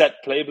a set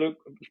playbook,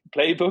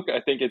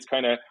 I think it's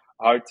kind of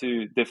hard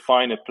to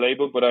define a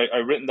playbook, but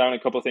I've written down a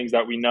couple of things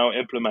that we now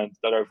implement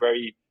that are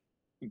very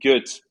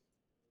good,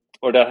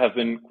 or that have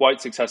been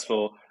quite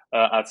successful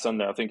at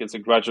Sunday. I think it's a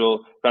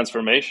gradual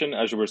transformation,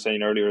 as you were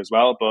saying earlier as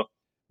well. But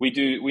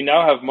we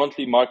now have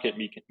monthly market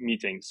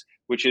meetings,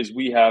 which is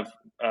we have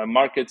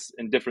markets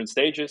in different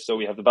stages. So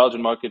we have the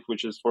Belgian market,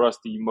 which is for us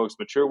the most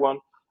mature one,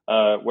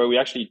 where we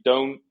actually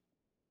don't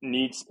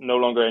need no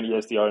longer any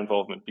SDR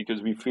involvement,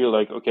 because we feel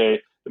like, okay,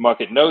 the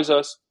market knows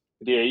us.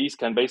 The AEs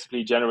can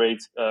basically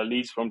generate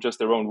leads from just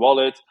their own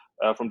wallet,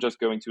 from just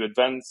going to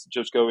events,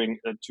 just going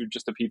to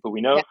just the people we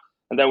know. Yeah.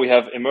 And then we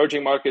have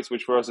emerging markets,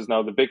 which for us is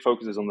now the big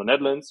focus is on the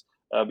Netherlands,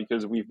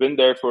 because we've been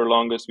there for the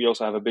longest. We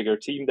also have a bigger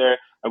team there,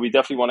 and we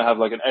definitely want to have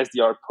like an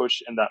SDR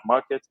push in that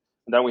market.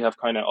 And then we have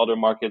kind of other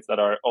markets that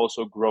are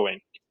also growing,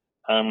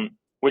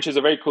 which is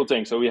a very cool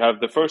thing. So we have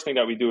the first thing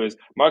that we do is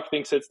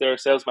marketing sits there,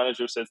 sales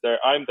manager sits there,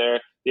 I'm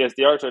there, the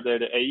SDRs are there,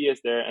 the AE is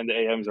there, and the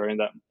AMs are in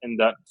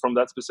that from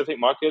that specific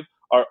market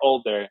are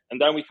all there. And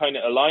then we kind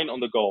of align on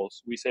the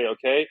goals. We say,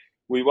 okay,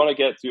 we want to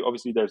get to,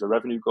 obviously there's a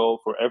revenue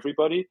goal for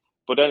everybody,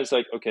 but then it's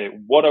like, okay,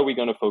 what are we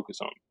going to focus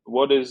on?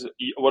 What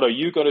are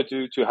you going to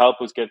do to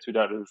help us get to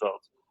that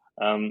result?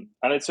 And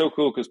it's so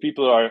cool because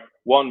people are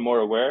more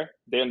aware.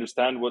 They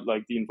understand what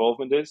like the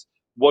involvement is.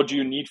 What do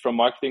you need from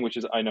marketing? Which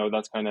is, I know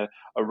that's kind of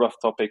a rough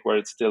topic where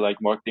it's still like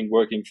marketing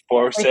working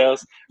for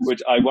sales,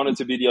 which I wanted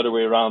to be the other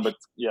way around, but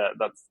yeah,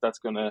 that's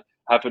going to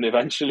happen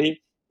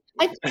eventually.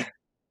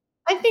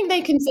 I think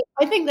they can.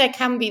 I think there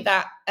can be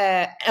that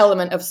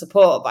element of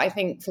support, but I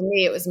think for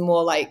me it was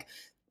more like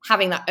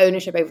having that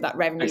ownership over that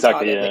revenue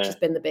target, which has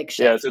been the big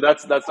shift. Yeah, so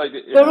that's like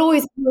we're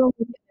always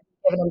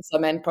giving them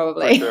some in,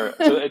 probably. For sure.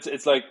 So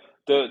it's like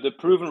the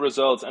proven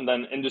results and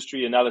then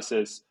industry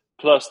analysis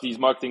plus these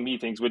marketing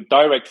meetings with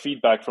direct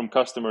feedback from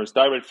customers,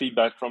 direct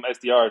feedback from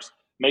SDRs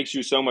makes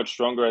you so much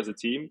stronger as a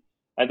team.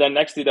 And then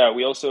next to that,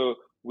 we also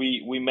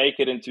we make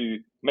it into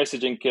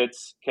messaging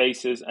kits,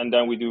 cases, and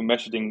then we do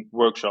messaging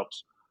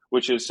workshops,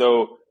 which is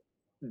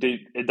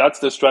that's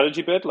the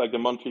strategy bit, like the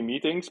monthly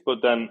meetings. But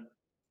then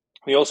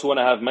we also want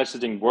to have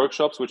messaging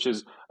workshops, which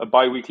is a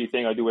bi-weekly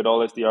thing I do with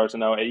all SDRs, and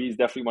now AEs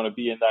definitely want to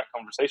be in that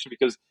conversation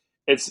because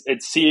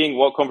it's seeing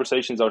what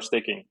conversations are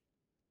sticking.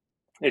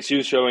 It's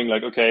you showing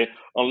like, okay,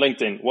 on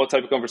LinkedIn, what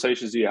type of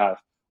conversations do you have?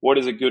 What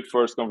is a good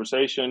first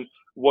conversation?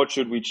 What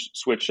should we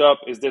switch up?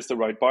 Is this the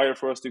right buyer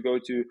for us to go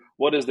to?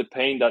 What is the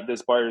pain that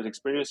this buyer is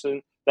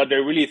experiencing? That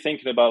they're really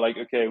thinking about like,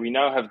 okay, we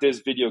now have this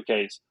video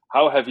case.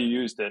 How have you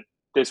used it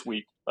this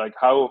week? Like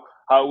how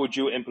would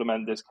you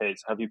implement this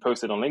case? Have you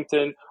posted on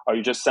LinkedIn? Are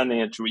you just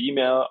sending it through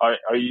email?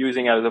 Are you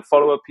using it as a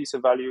follow-up piece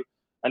of value?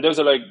 And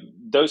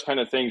those kind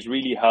of things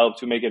really help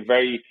to make it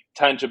very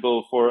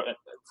tangible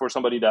for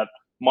somebody that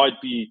might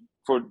be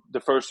for the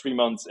first 3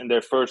 months in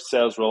their first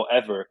sales role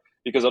ever,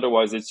 because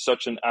otherwise it's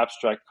such an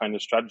abstract kind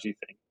of strategy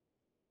thing.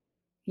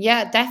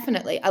 Yeah,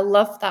 definitely. I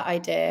love that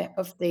idea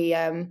of the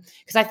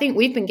because I think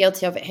we've been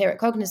guilty of it here at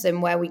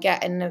Cognism, where we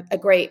get in a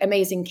great,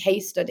 amazing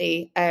case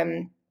study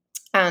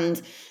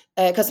and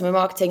customer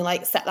marketing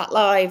like set that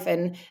live,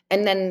 and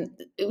then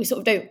we sort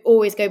of don't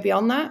always go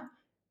beyond that.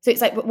 So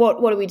it's like, but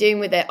what are we doing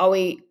with it? Are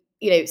we,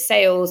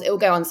 sales? It will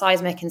go on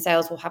Seismic, and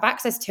sales will have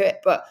access to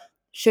it, but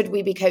should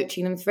we be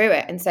coaching them through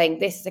it and saying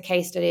this is a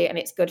case study and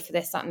it's good for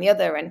this, that, and the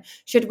other? And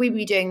should we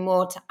be doing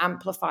more to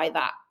amplify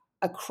that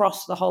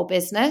across the whole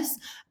business,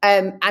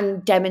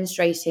 and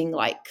demonstrating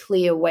like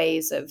clear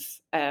ways of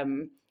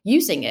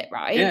using it,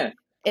 right? Yeah.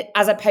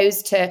 As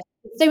opposed to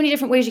so many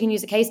different ways you can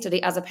use a case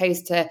study, as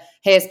opposed to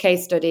here's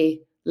case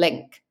study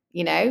link,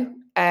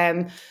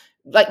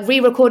 like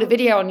re-record a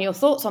video on your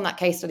thoughts on that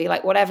case study,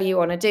 like whatever you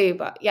want to do.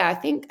 But yeah, I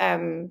think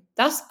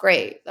that's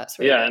great. That's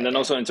really and then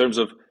also in terms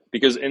of,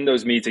 because in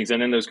those meetings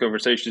and in those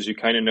conversations, you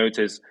kind of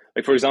notice,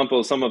 like, for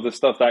example, some of the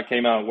stuff that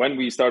came out when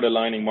we started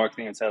aligning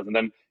marketing and sales, and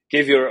then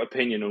give your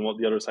opinion on what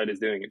the other side is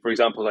doing. For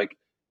example, like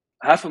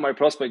half of my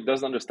prospect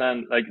doesn't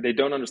understand, like they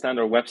don't understand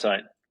our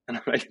website. And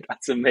I'm like,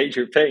 that's a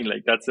major pain.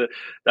 Like that's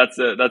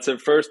a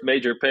first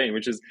major pain,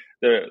 which is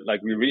we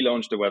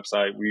relaunched the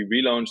website, we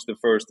relaunched the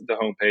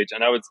homepage, and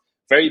now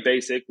very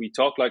basic. We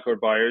talk like our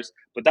buyers,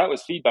 but that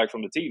was feedback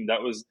from the team.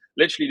 That was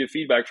literally the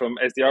feedback from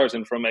SDRs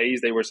and from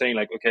AEs. They were saying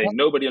like, okay,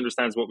 nobody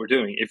understands what we're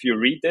doing. If you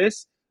read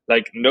this,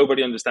 like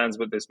nobody understands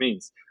what this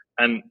means.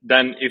 And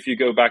then if you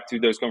go back to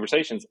those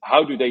conversations,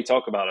 how do they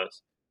talk about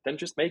us? Then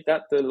just make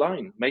that the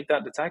line, make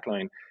that the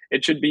tagline.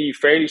 It should be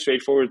fairly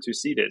straightforward to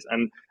see this.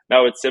 And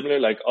now it's similar,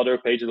 like other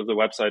pages of the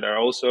website are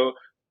also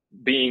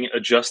being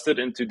adjusted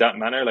into that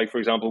manner. Like, for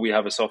example, we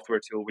have a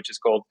software tool which is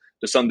called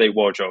the Sunday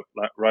Wardrobe,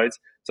 right?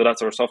 So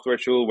that's our software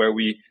tool where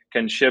we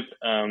can ship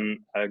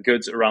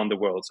goods around the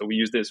world. So we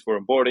use this for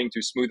onboarding to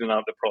smoothen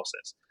out the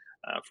process.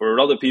 For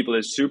a lot of people,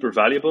 it's super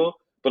valuable,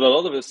 but a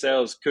lot of the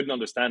sales couldn't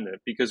understand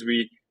it because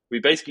we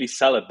basically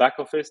sell a back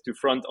office to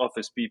front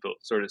office people,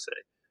 so to say.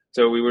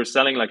 So we were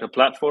selling like a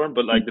platform,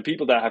 but like the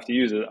people that have to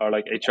use it are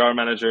like HR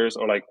managers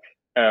or like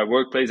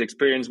workplace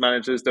experience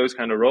managers, those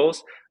kind of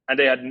roles. And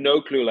they had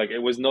no clue. Like, it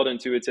was not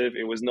intuitive.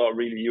 It was not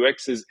really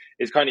UX. Is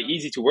kind of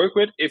easy to work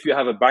with if you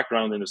have a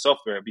background in the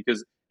software,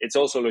 because it's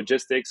also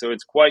logistics, so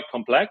it's quite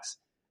complex.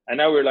 And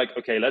now we're like,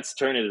 okay, let's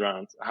turn it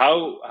around.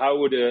 How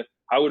would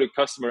a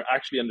customer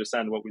actually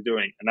understand what we're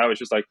doing? And now it's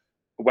just like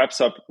a web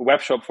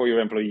shop for your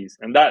employees,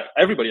 and that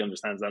everybody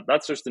understands that.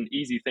 That's just an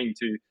easy thing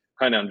to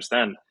kind of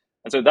understand.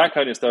 And so that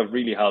kind of stuff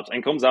really helps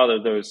and comes out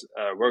of those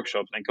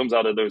workshops and comes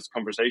out of those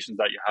conversations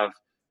that you have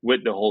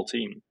with the whole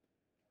team.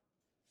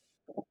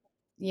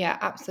 Yeah,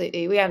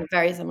 absolutely. We had a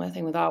very similar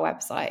thing with our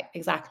website,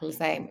 exactly the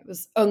same. It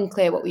was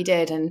unclear what we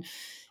did. And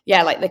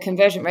yeah, like the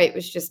conversion rate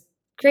was just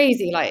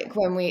crazy. Like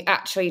when we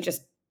actually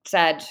just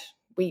said,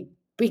 we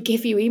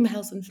give you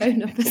emails and phone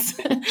numbers,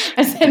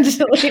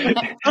 essentially.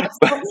 Like, that's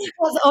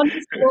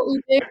honestly what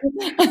we do.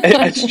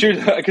 It's true,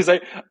 because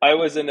I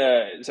was in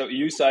so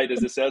USite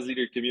is the sales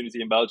leader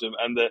community in Belgium,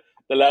 and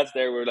the lads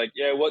there were like,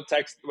 yeah, what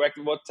tech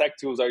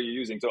tools are you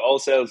using? So all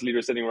sales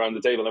leaders sitting around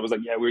the table, and I was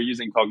like, yeah, we're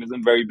using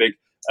Cognism, very big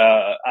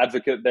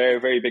advocate there,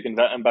 very big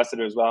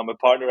ambassador as well. I'm a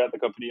partner at the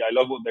company. I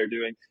love what they're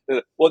doing.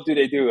 What do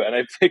they do? And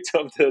I picked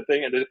up the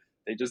thing, and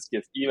they just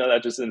give email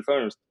addresses and phone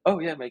numbers. Oh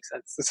yeah, makes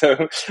sense.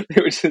 So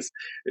it was just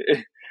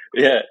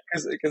yeah,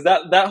 because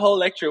that whole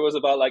lecture was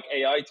about like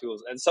AI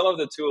tools, and some of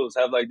the tools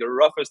have like the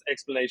roughest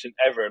explanation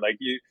ever. Like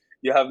you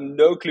have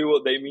no clue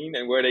what they mean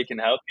and where they can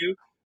help you.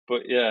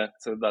 But yeah,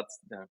 so that's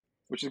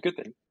which is a good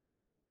thing.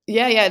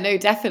 Yeah, no,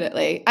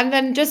 definitely. And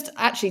then just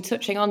actually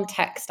touching on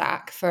tech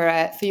stack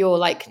for your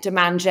like your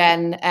demand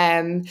gen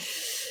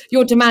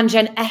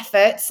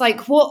efforts.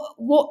 Like,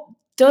 what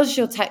does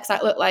your tech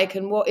stack look like,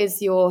 and what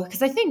is your?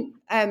 Because I think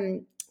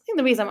the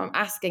reason I'm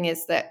asking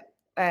is that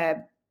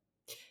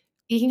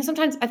you can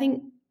sometimes, I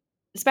think,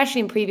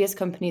 especially in previous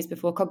companies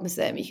before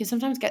Cognism, you can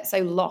sometimes get so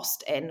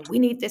lost in we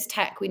need this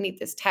tech,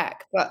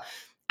 but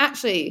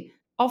actually,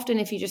 often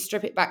if you just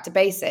strip it back to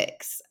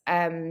basics,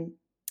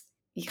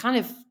 you kind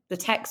of the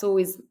tech's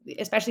always,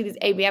 especially these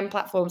ABM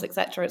platforms,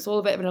 etc. It's all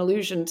a bit of an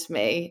illusion to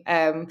me.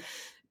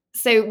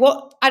 So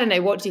what I don't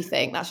know. What do you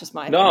think? That's just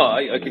my No,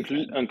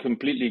 opinion. I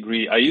completely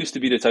agree. I used to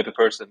be the type of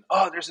person.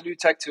 Oh, there's a new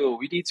tech tool.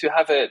 We need to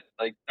have it.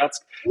 Like that's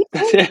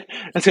it.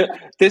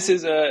 This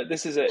is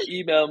a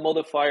email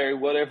modifier,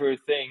 whatever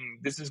thing.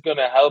 This is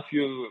gonna help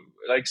you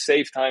like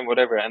save time,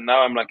 whatever. And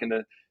now I'm like in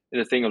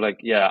the thing of like,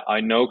 yeah, I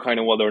know kind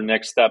of what our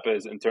next step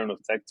is in terms of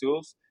tech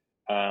tools.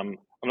 I'm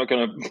not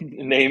gonna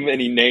name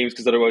any names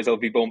because otherwise I'll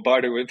be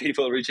bombarded with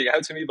people reaching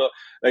out to me. But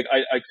like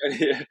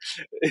yeah.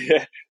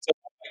 So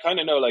I kind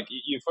of know, like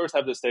you first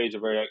have the stage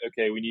of where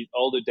okay, we need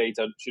all the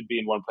data should be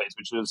in one place,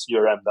 which is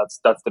CRM.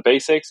 That's the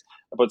basics,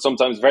 but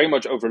sometimes very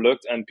much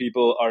overlooked, and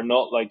people are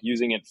not like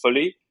using it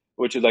fully,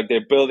 which is like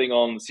they're building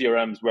on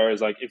CRMs. Whereas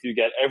like if you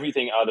get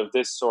everything out of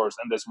this source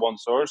and this one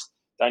source,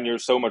 then you're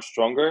so much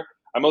stronger.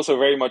 I'm also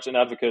very much an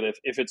advocate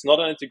if it's not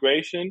an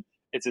integration,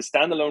 it's a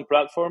standalone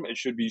platform. It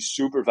should be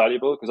super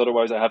valuable because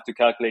otherwise I have to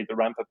calculate the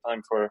ramp up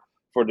time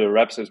for the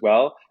reps as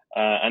well,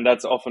 and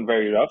that's often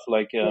very rough.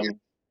 Like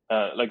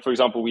for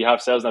example, we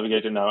have Sales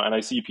Navigator now, and I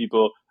see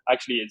people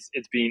actually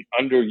it's being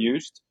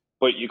underused,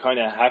 but you kind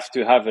of have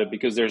to have it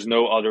because there's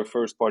no other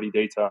first party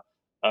data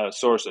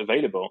source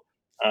available.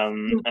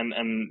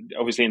 And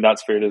obviously in that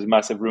sphere, there's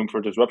massive room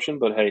for disruption,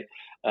 but hey,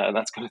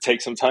 that's going to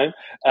take some time.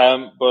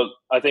 But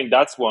I think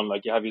that's one.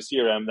 Like you have your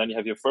CRM, then you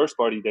have your first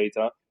party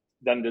data,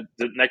 then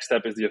the next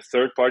step is your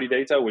third party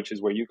data, which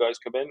is where you guys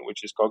come in,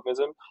 which is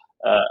Cognism.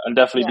 And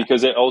definitely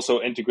because it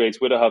also integrates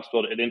with a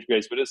HubSpot, it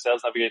integrates with a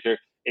Sales Navigator.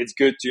 It's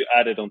good to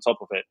add it on top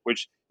of it,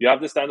 which you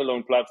have the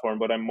standalone platform,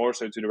 but I'm more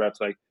so to the reps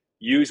like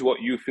use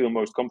what you feel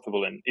most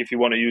comfortable in. If you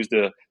want to use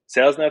the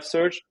Sales Nav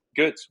search,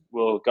 good,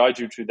 we'll guide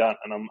you through that.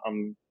 And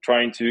I'm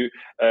trying to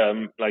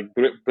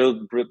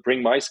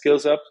bring my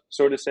skills up,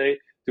 so to say,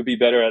 to be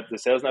better at the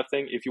Sales Nav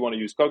thing. If you want to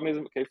use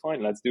Cognism, okay,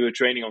 fine, let's do a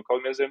training on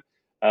Cognism.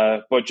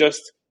 But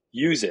just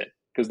use it,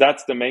 because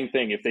that's the main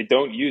thing. If they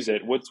don't use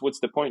it,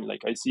 what's the point?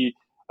 Like I see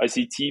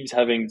teams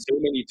having so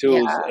many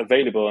tools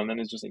available, and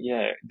then it's just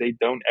they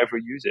don't ever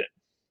use it.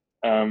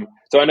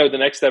 So I know the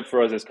next step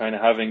for us is kind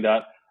of having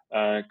that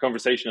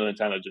conversational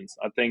intelligence.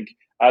 I think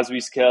as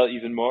we scale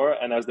even more,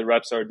 and as the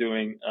reps are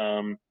doing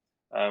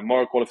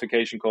more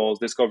qualification calls,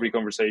 discovery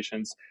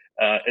conversations.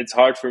 It's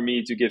hard for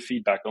me to give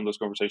feedback on those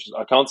conversations.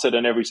 I can't sit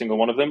in every single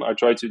one of them. I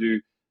try to do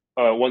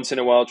once in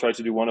a while, try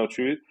to do one or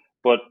two,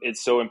 but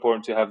it's so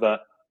important to have that.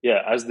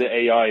 Yeah, as the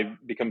AI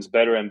becomes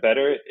better and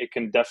better, it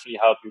can definitely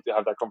help you to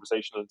have that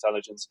conversational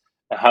intelligence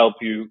and help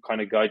you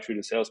kind of guide through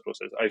the sales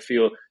process. I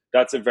feel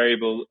that's a very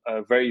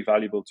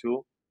valuable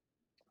tool.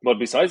 But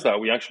besides that,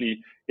 we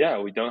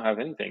don't have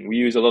anything. We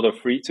use a lot of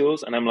free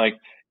tools, and I'm like,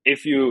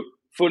 if you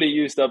fully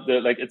used up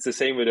it's the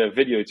same with a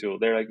video tool.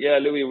 They're like, yeah,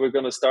 Louis, we're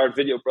gonna start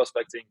video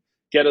prospecting.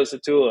 Get us a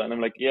tool, and I'm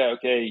like, yeah,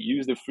 okay,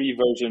 use the free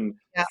version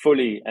Yeah.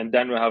 fully, and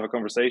then we'll have a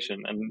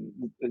conversation. And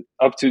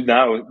up to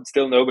now,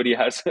 still nobody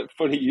has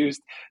fully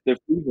used the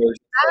free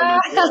version. So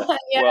I'm like,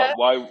 yeah, Yeah.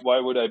 why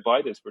would I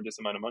buy this for this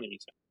amount of money?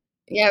 So,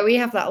 Yeah, we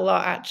have that a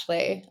lot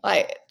actually.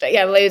 Like,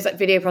 yeah, loads like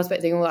video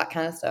prospecting, all that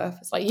kind of stuff.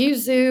 It's like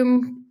use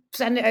Zoom,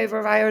 send it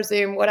over via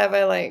Zoom,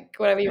 whatever, like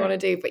whatever you yeah. want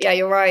to do. But yeah,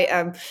 you're right.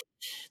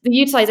 The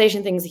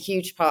utilization thing is a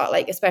huge part.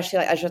 Like, especially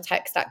like as your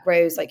tech stack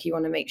grows, like you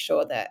want to make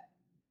sure that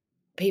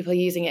people are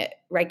using it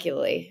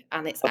regularly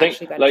and it's I think,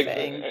 actually like,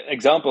 benefiting.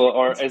 example,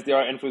 our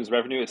SDR influence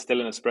revenue is still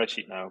in a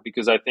spreadsheet now,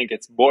 because I think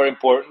it's more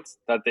important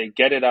that they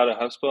get it out of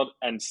HubSpot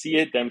and see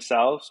it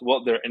themselves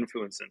what they're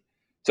influencing.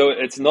 So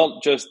it's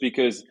not just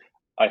because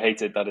I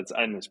hate it that it's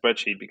in a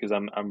spreadsheet, because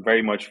I'm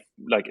very much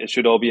like, it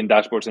should all be in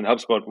dashboards in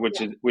HubSpot,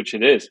 which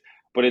it is.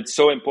 But it's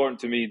so important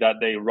to me that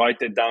they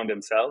write it down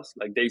themselves.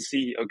 Like, they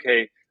see,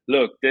 okay,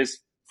 look, this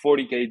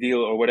 40K deal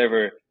or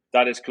whatever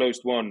that is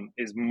closed one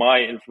is my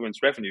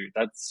influence revenue.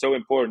 That's so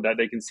important that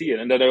they can see it,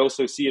 and that I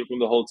also see it from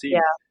the whole Yeah.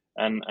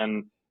 team.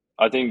 And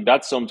I think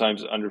that's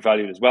sometimes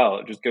undervalued as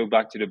well. Just go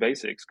back to the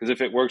basics, because if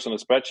it works on a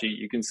spreadsheet,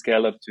 you can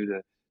scale up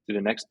to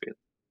the next bit.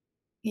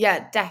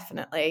 Yeah,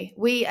 definitely.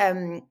 We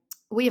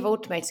have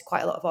automated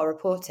quite a lot of our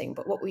reporting,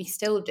 but what we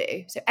still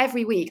do, so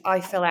every week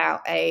I fill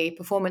out a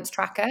performance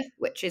tracker,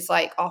 which is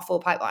like our full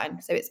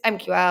pipeline. So it's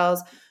MQLs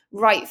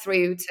right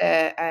through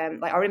to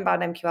like our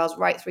inbound MQLs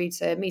right through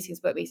to meetings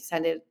booked, meetings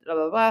attended, blah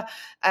blah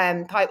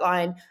blah,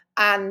 pipeline.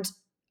 And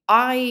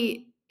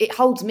it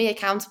holds me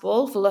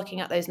accountable for looking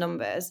at those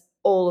numbers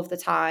all of the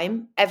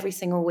time, every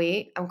single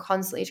week. I'm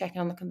constantly checking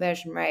on the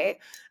conversion rate.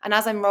 And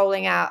as I'm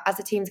rolling out, as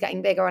the team's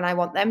getting bigger and I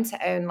want them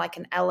to own like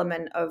an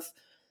element of,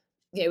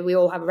 we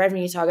all have a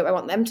revenue target, I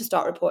want them to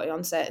start reporting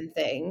on certain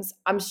things.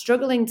 I'm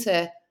struggling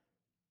to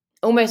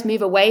almost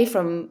move away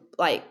from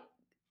like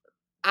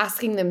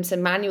asking them to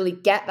manually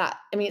get that.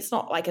 I mean, it's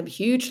not like a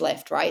huge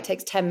lift, right? It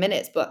takes 10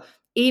 minutes, but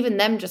even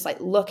them just like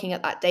looking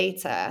at that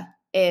data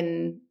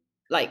in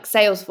like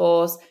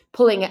Salesforce,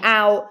 pulling it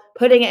out,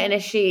 putting it in a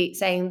sheet,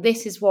 saying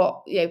this is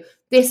what,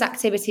 this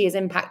activity has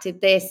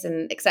impacted this,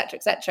 and et cetera,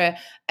 et cetera.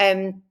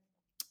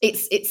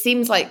 It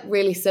seems like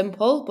really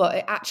simple,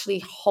 but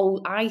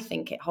I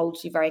think it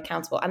holds you very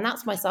accountable. And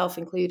that's myself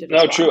included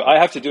as No, true. I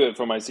well. have to do it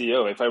for my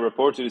CEO. If I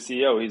report to the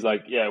CEO, he's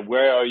like, yeah,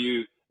 where are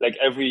you? Like,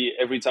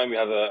 every time we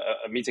have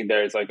a meeting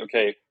there, it's like,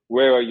 okay,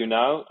 where are you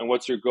now, and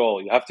what's your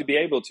goal? You have to be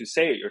able to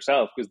say it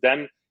yourself, because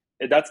then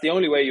that's the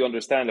only way you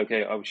understand,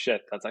 okay, oh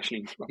shit, that's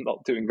actually, I'm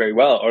not doing very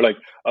well, or like,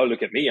 oh,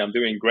 look at me, I'm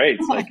doing great.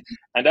 Like,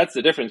 and that's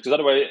the difference, because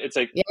otherwise it's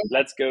like, Yeah.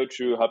 let's go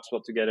through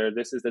HubSpot together,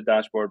 this is the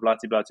dashboard, blah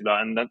blah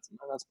blah, and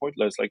that's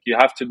pointless. Like, you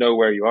have to know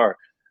where you are,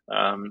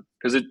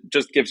 because it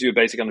just gives you a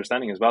basic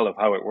understanding as well of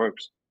how it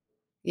works.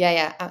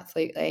 Yeah,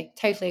 absolutely.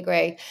 Totally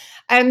agree.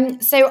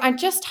 So I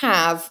just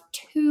have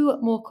two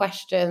more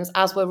questions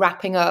as we're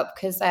wrapping up,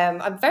 because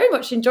I'm very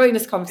much enjoying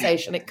this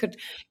conversation. It could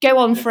go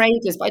on for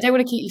ages, but I don't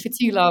want to keep you for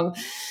too long.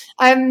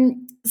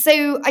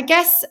 So I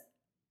guess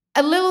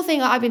a little thing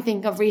that I've been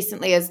thinking of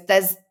recently is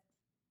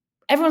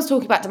everyone's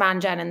talking about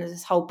demand gen and there's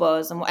this whole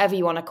buzz and whatever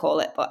you want to call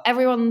it, but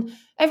everyone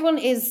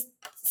is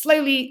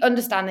slowly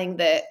understanding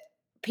that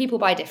people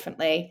buy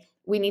differently.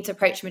 We need to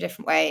approach them in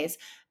different ways.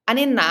 And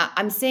in that,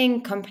 I'm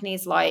seeing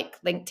companies like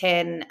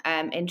LinkedIn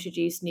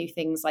introduce new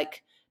things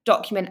like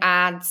document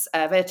ads,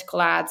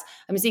 vertical ads.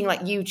 I'm seeing like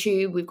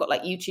YouTube. We've got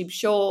like YouTube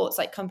Shorts.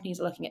 Like companies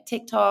are looking at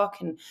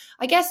TikTok. And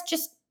I guess,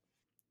 just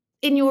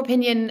in your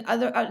opinion,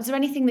 is there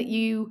anything that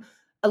you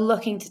are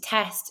looking to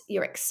test?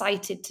 You're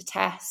excited to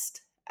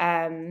test?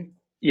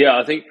 Yeah,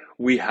 I think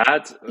we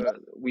had,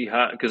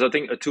 because I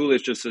think a tool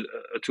is just a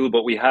tool,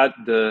 but we had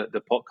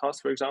the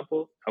podcast, for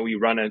example, how we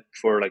ran it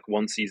for like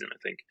one season. I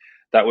think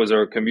that was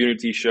our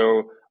community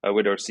show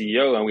with our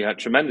CEO, and we had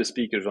tremendous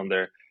speakers on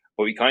there.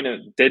 But we kind of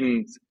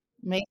didn't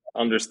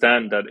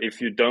understand that if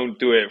you don't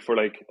do it for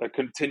like a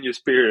continuous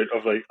period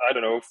of, like, I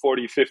don't know,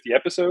 40, 50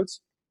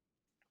 episodes,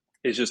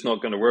 it's just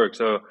not going to work.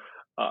 So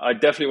I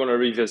definitely want to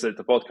revisit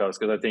the podcast,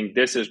 because I think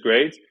this is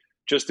great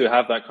just to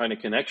have that kind of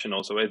connection.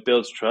 Also, it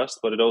builds trust,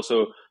 but it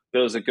also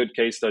builds a good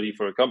case study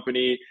for a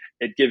company.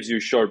 It gives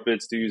you short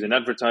bits to use in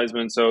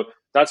advertisement. So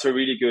that's a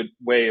really good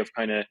way of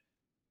kind of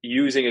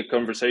using a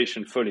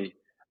conversation fully,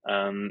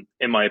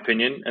 in my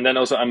opinion. And then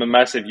also, I'm a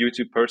massive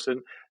YouTube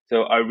person.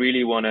 So I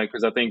really want to,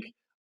 because I think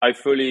I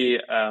fully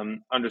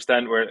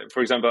understand where,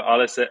 for example,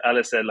 Alice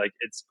said, like,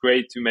 it's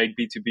great to make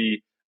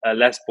B2B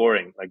less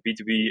boring, like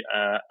B2B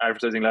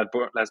advertising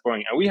less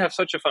boring. And we have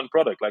such a fun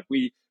product. Like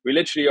we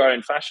literally are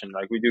in fashion.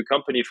 Like we do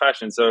company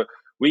fashion, so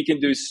we can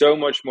do so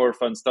much more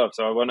fun stuff.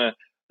 So I want to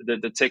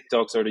the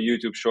TikToks or the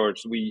YouTube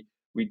shorts. We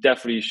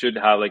definitely should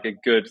have like a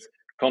good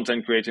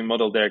content creating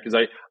model there, because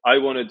I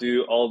want to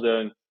do all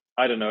the,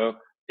 I don't know,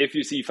 if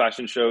you see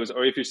fashion shows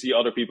or if you see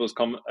other people's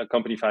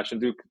company fashion,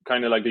 do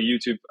kind of like the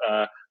YouTube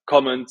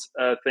comment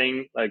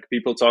thing, like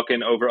people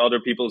talking over other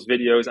people's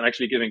videos and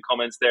actually giving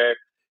comments there.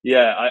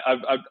 Yeah,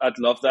 I'd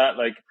love that.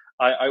 Like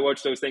I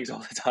watch those things all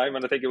the time,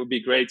 and I think it would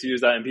be great to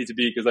use that in B2B,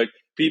 because like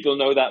people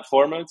know that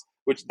format,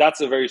 which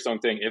that's a very strong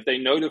thing. If they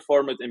know the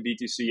format in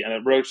B2C and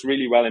it works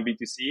really well in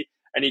B2C,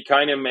 and you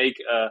kind of make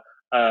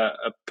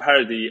a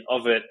parody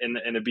of it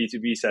in a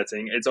B2B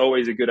setting, it's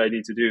always a good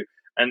idea to do.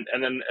 And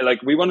then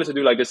like we wanted to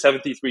do like a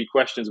 73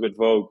 questions with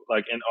Vogue,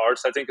 like in our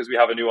setting, because we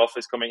have a new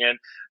office coming in.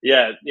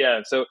 Yeah.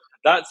 So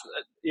that's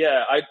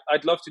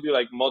I'd love to do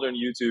like modern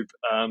YouTube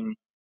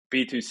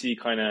B2C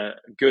kind of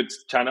good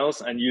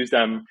channels and use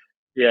them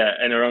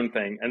in our own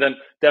thing. And then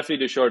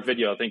definitely the short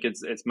video, I think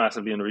it's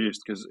massively underused,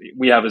 because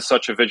we have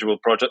such a visual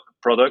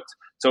product,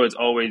 so it's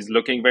always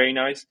looking very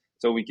nice,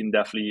 so we can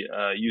definitely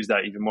use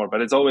that even more.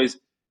 But it's always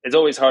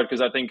hard,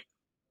 because I think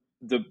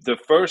the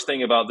first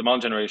thing about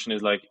demand generation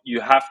is like you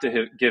have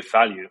to give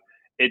value.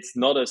 It's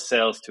not a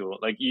sales tool.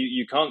 Like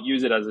you can't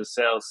use it as a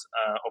sales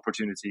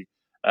opportunity.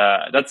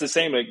 That's the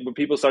same like when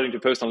people starting to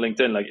post on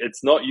LinkedIn. Like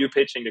it's not you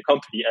pitching the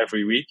company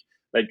every week,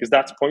 like, because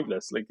that's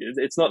pointless. Like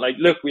it's not like,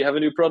 look, we have a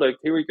new product,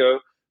 here we go.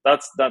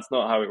 That's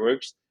not how it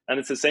works. And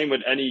it's the same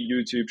with any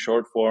YouTube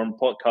short form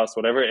podcast,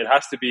 whatever. It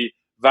has to be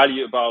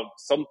value about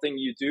something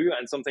you do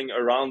and something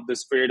around the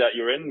sphere that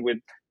you're in, with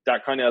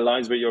that kind of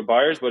aligns with your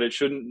buyers. But it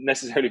shouldn't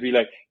necessarily be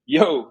like,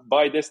 yo,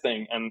 buy this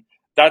thing. And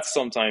that's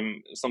sometimes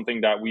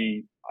something that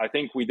I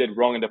think we did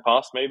wrong in the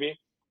past, maybe.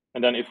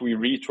 And then if we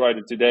retried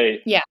it today,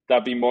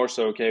 that'd be more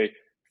so, okay,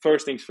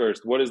 first things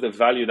first, what is the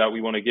value that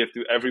we want to give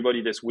to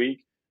everybody this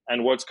week?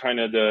 And what's kind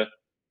of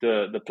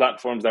the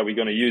platforms that we're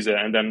going to use it?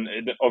 And then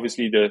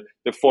obviously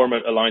the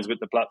format aligns with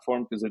the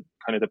platform, because it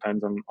kind of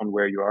depends on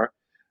where you are.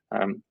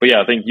 But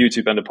yeah, I think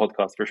YouTube and the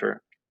podcast for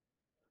sure.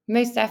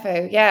 Most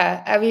defo,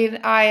 yeah. I mean,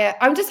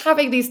 I'm just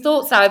having these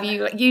thoughts now of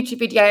you, like YouTube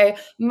video,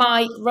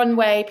 mic,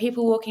 runway,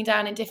 people walking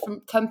down in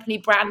different company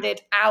branded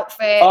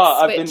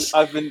outfits.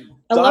 I've been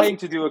dying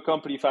to do a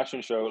company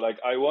fashion show. Like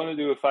I want to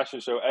do a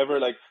fashion show ever.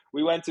 Like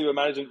we went to a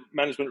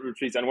management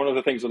retreat, and one of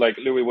the things was like,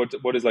 Louis,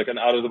 what is like an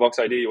out of the box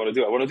idea you want to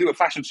do? I want to do a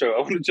fashion show. I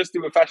want to just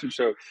do a fashion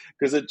show,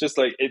 because it just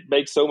like it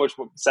makes so much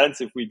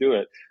sense if we do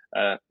it.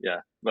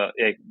 But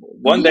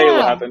one day it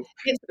will happen.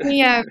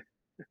 It's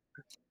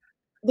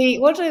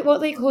what are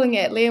they calling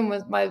it? Liam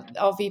was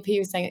our VP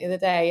was saying it the other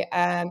day.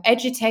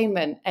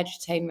 Edutainment.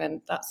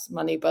 That's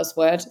my new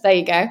buzzword. There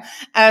you go.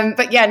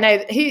 But yeah, no,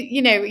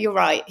 you're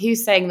right.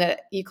 Who's saying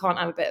that you can't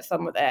have a bit of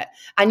fun with it?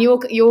 And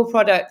your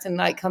product and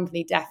like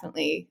company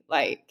definitely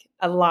like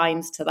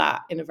aligns to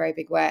that in a very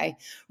big way.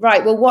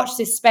 Right. Well, watch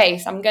this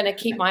space. I'm going to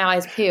keep my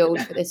eyes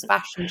peeled for this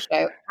fashion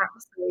show.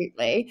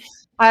 Absolutely.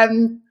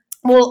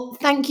 Well,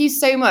 thank you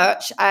so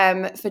much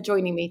for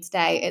joining me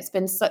today. It's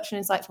been such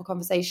an insightful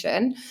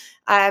conversation.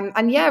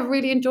 And yeah, I've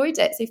really enjoyed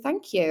it. So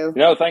thank you.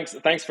 No,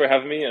 thanks for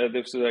having me.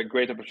 This was a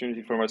great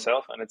opportunity for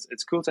myself, and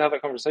it's cool to have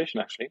that conversation,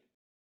 actually.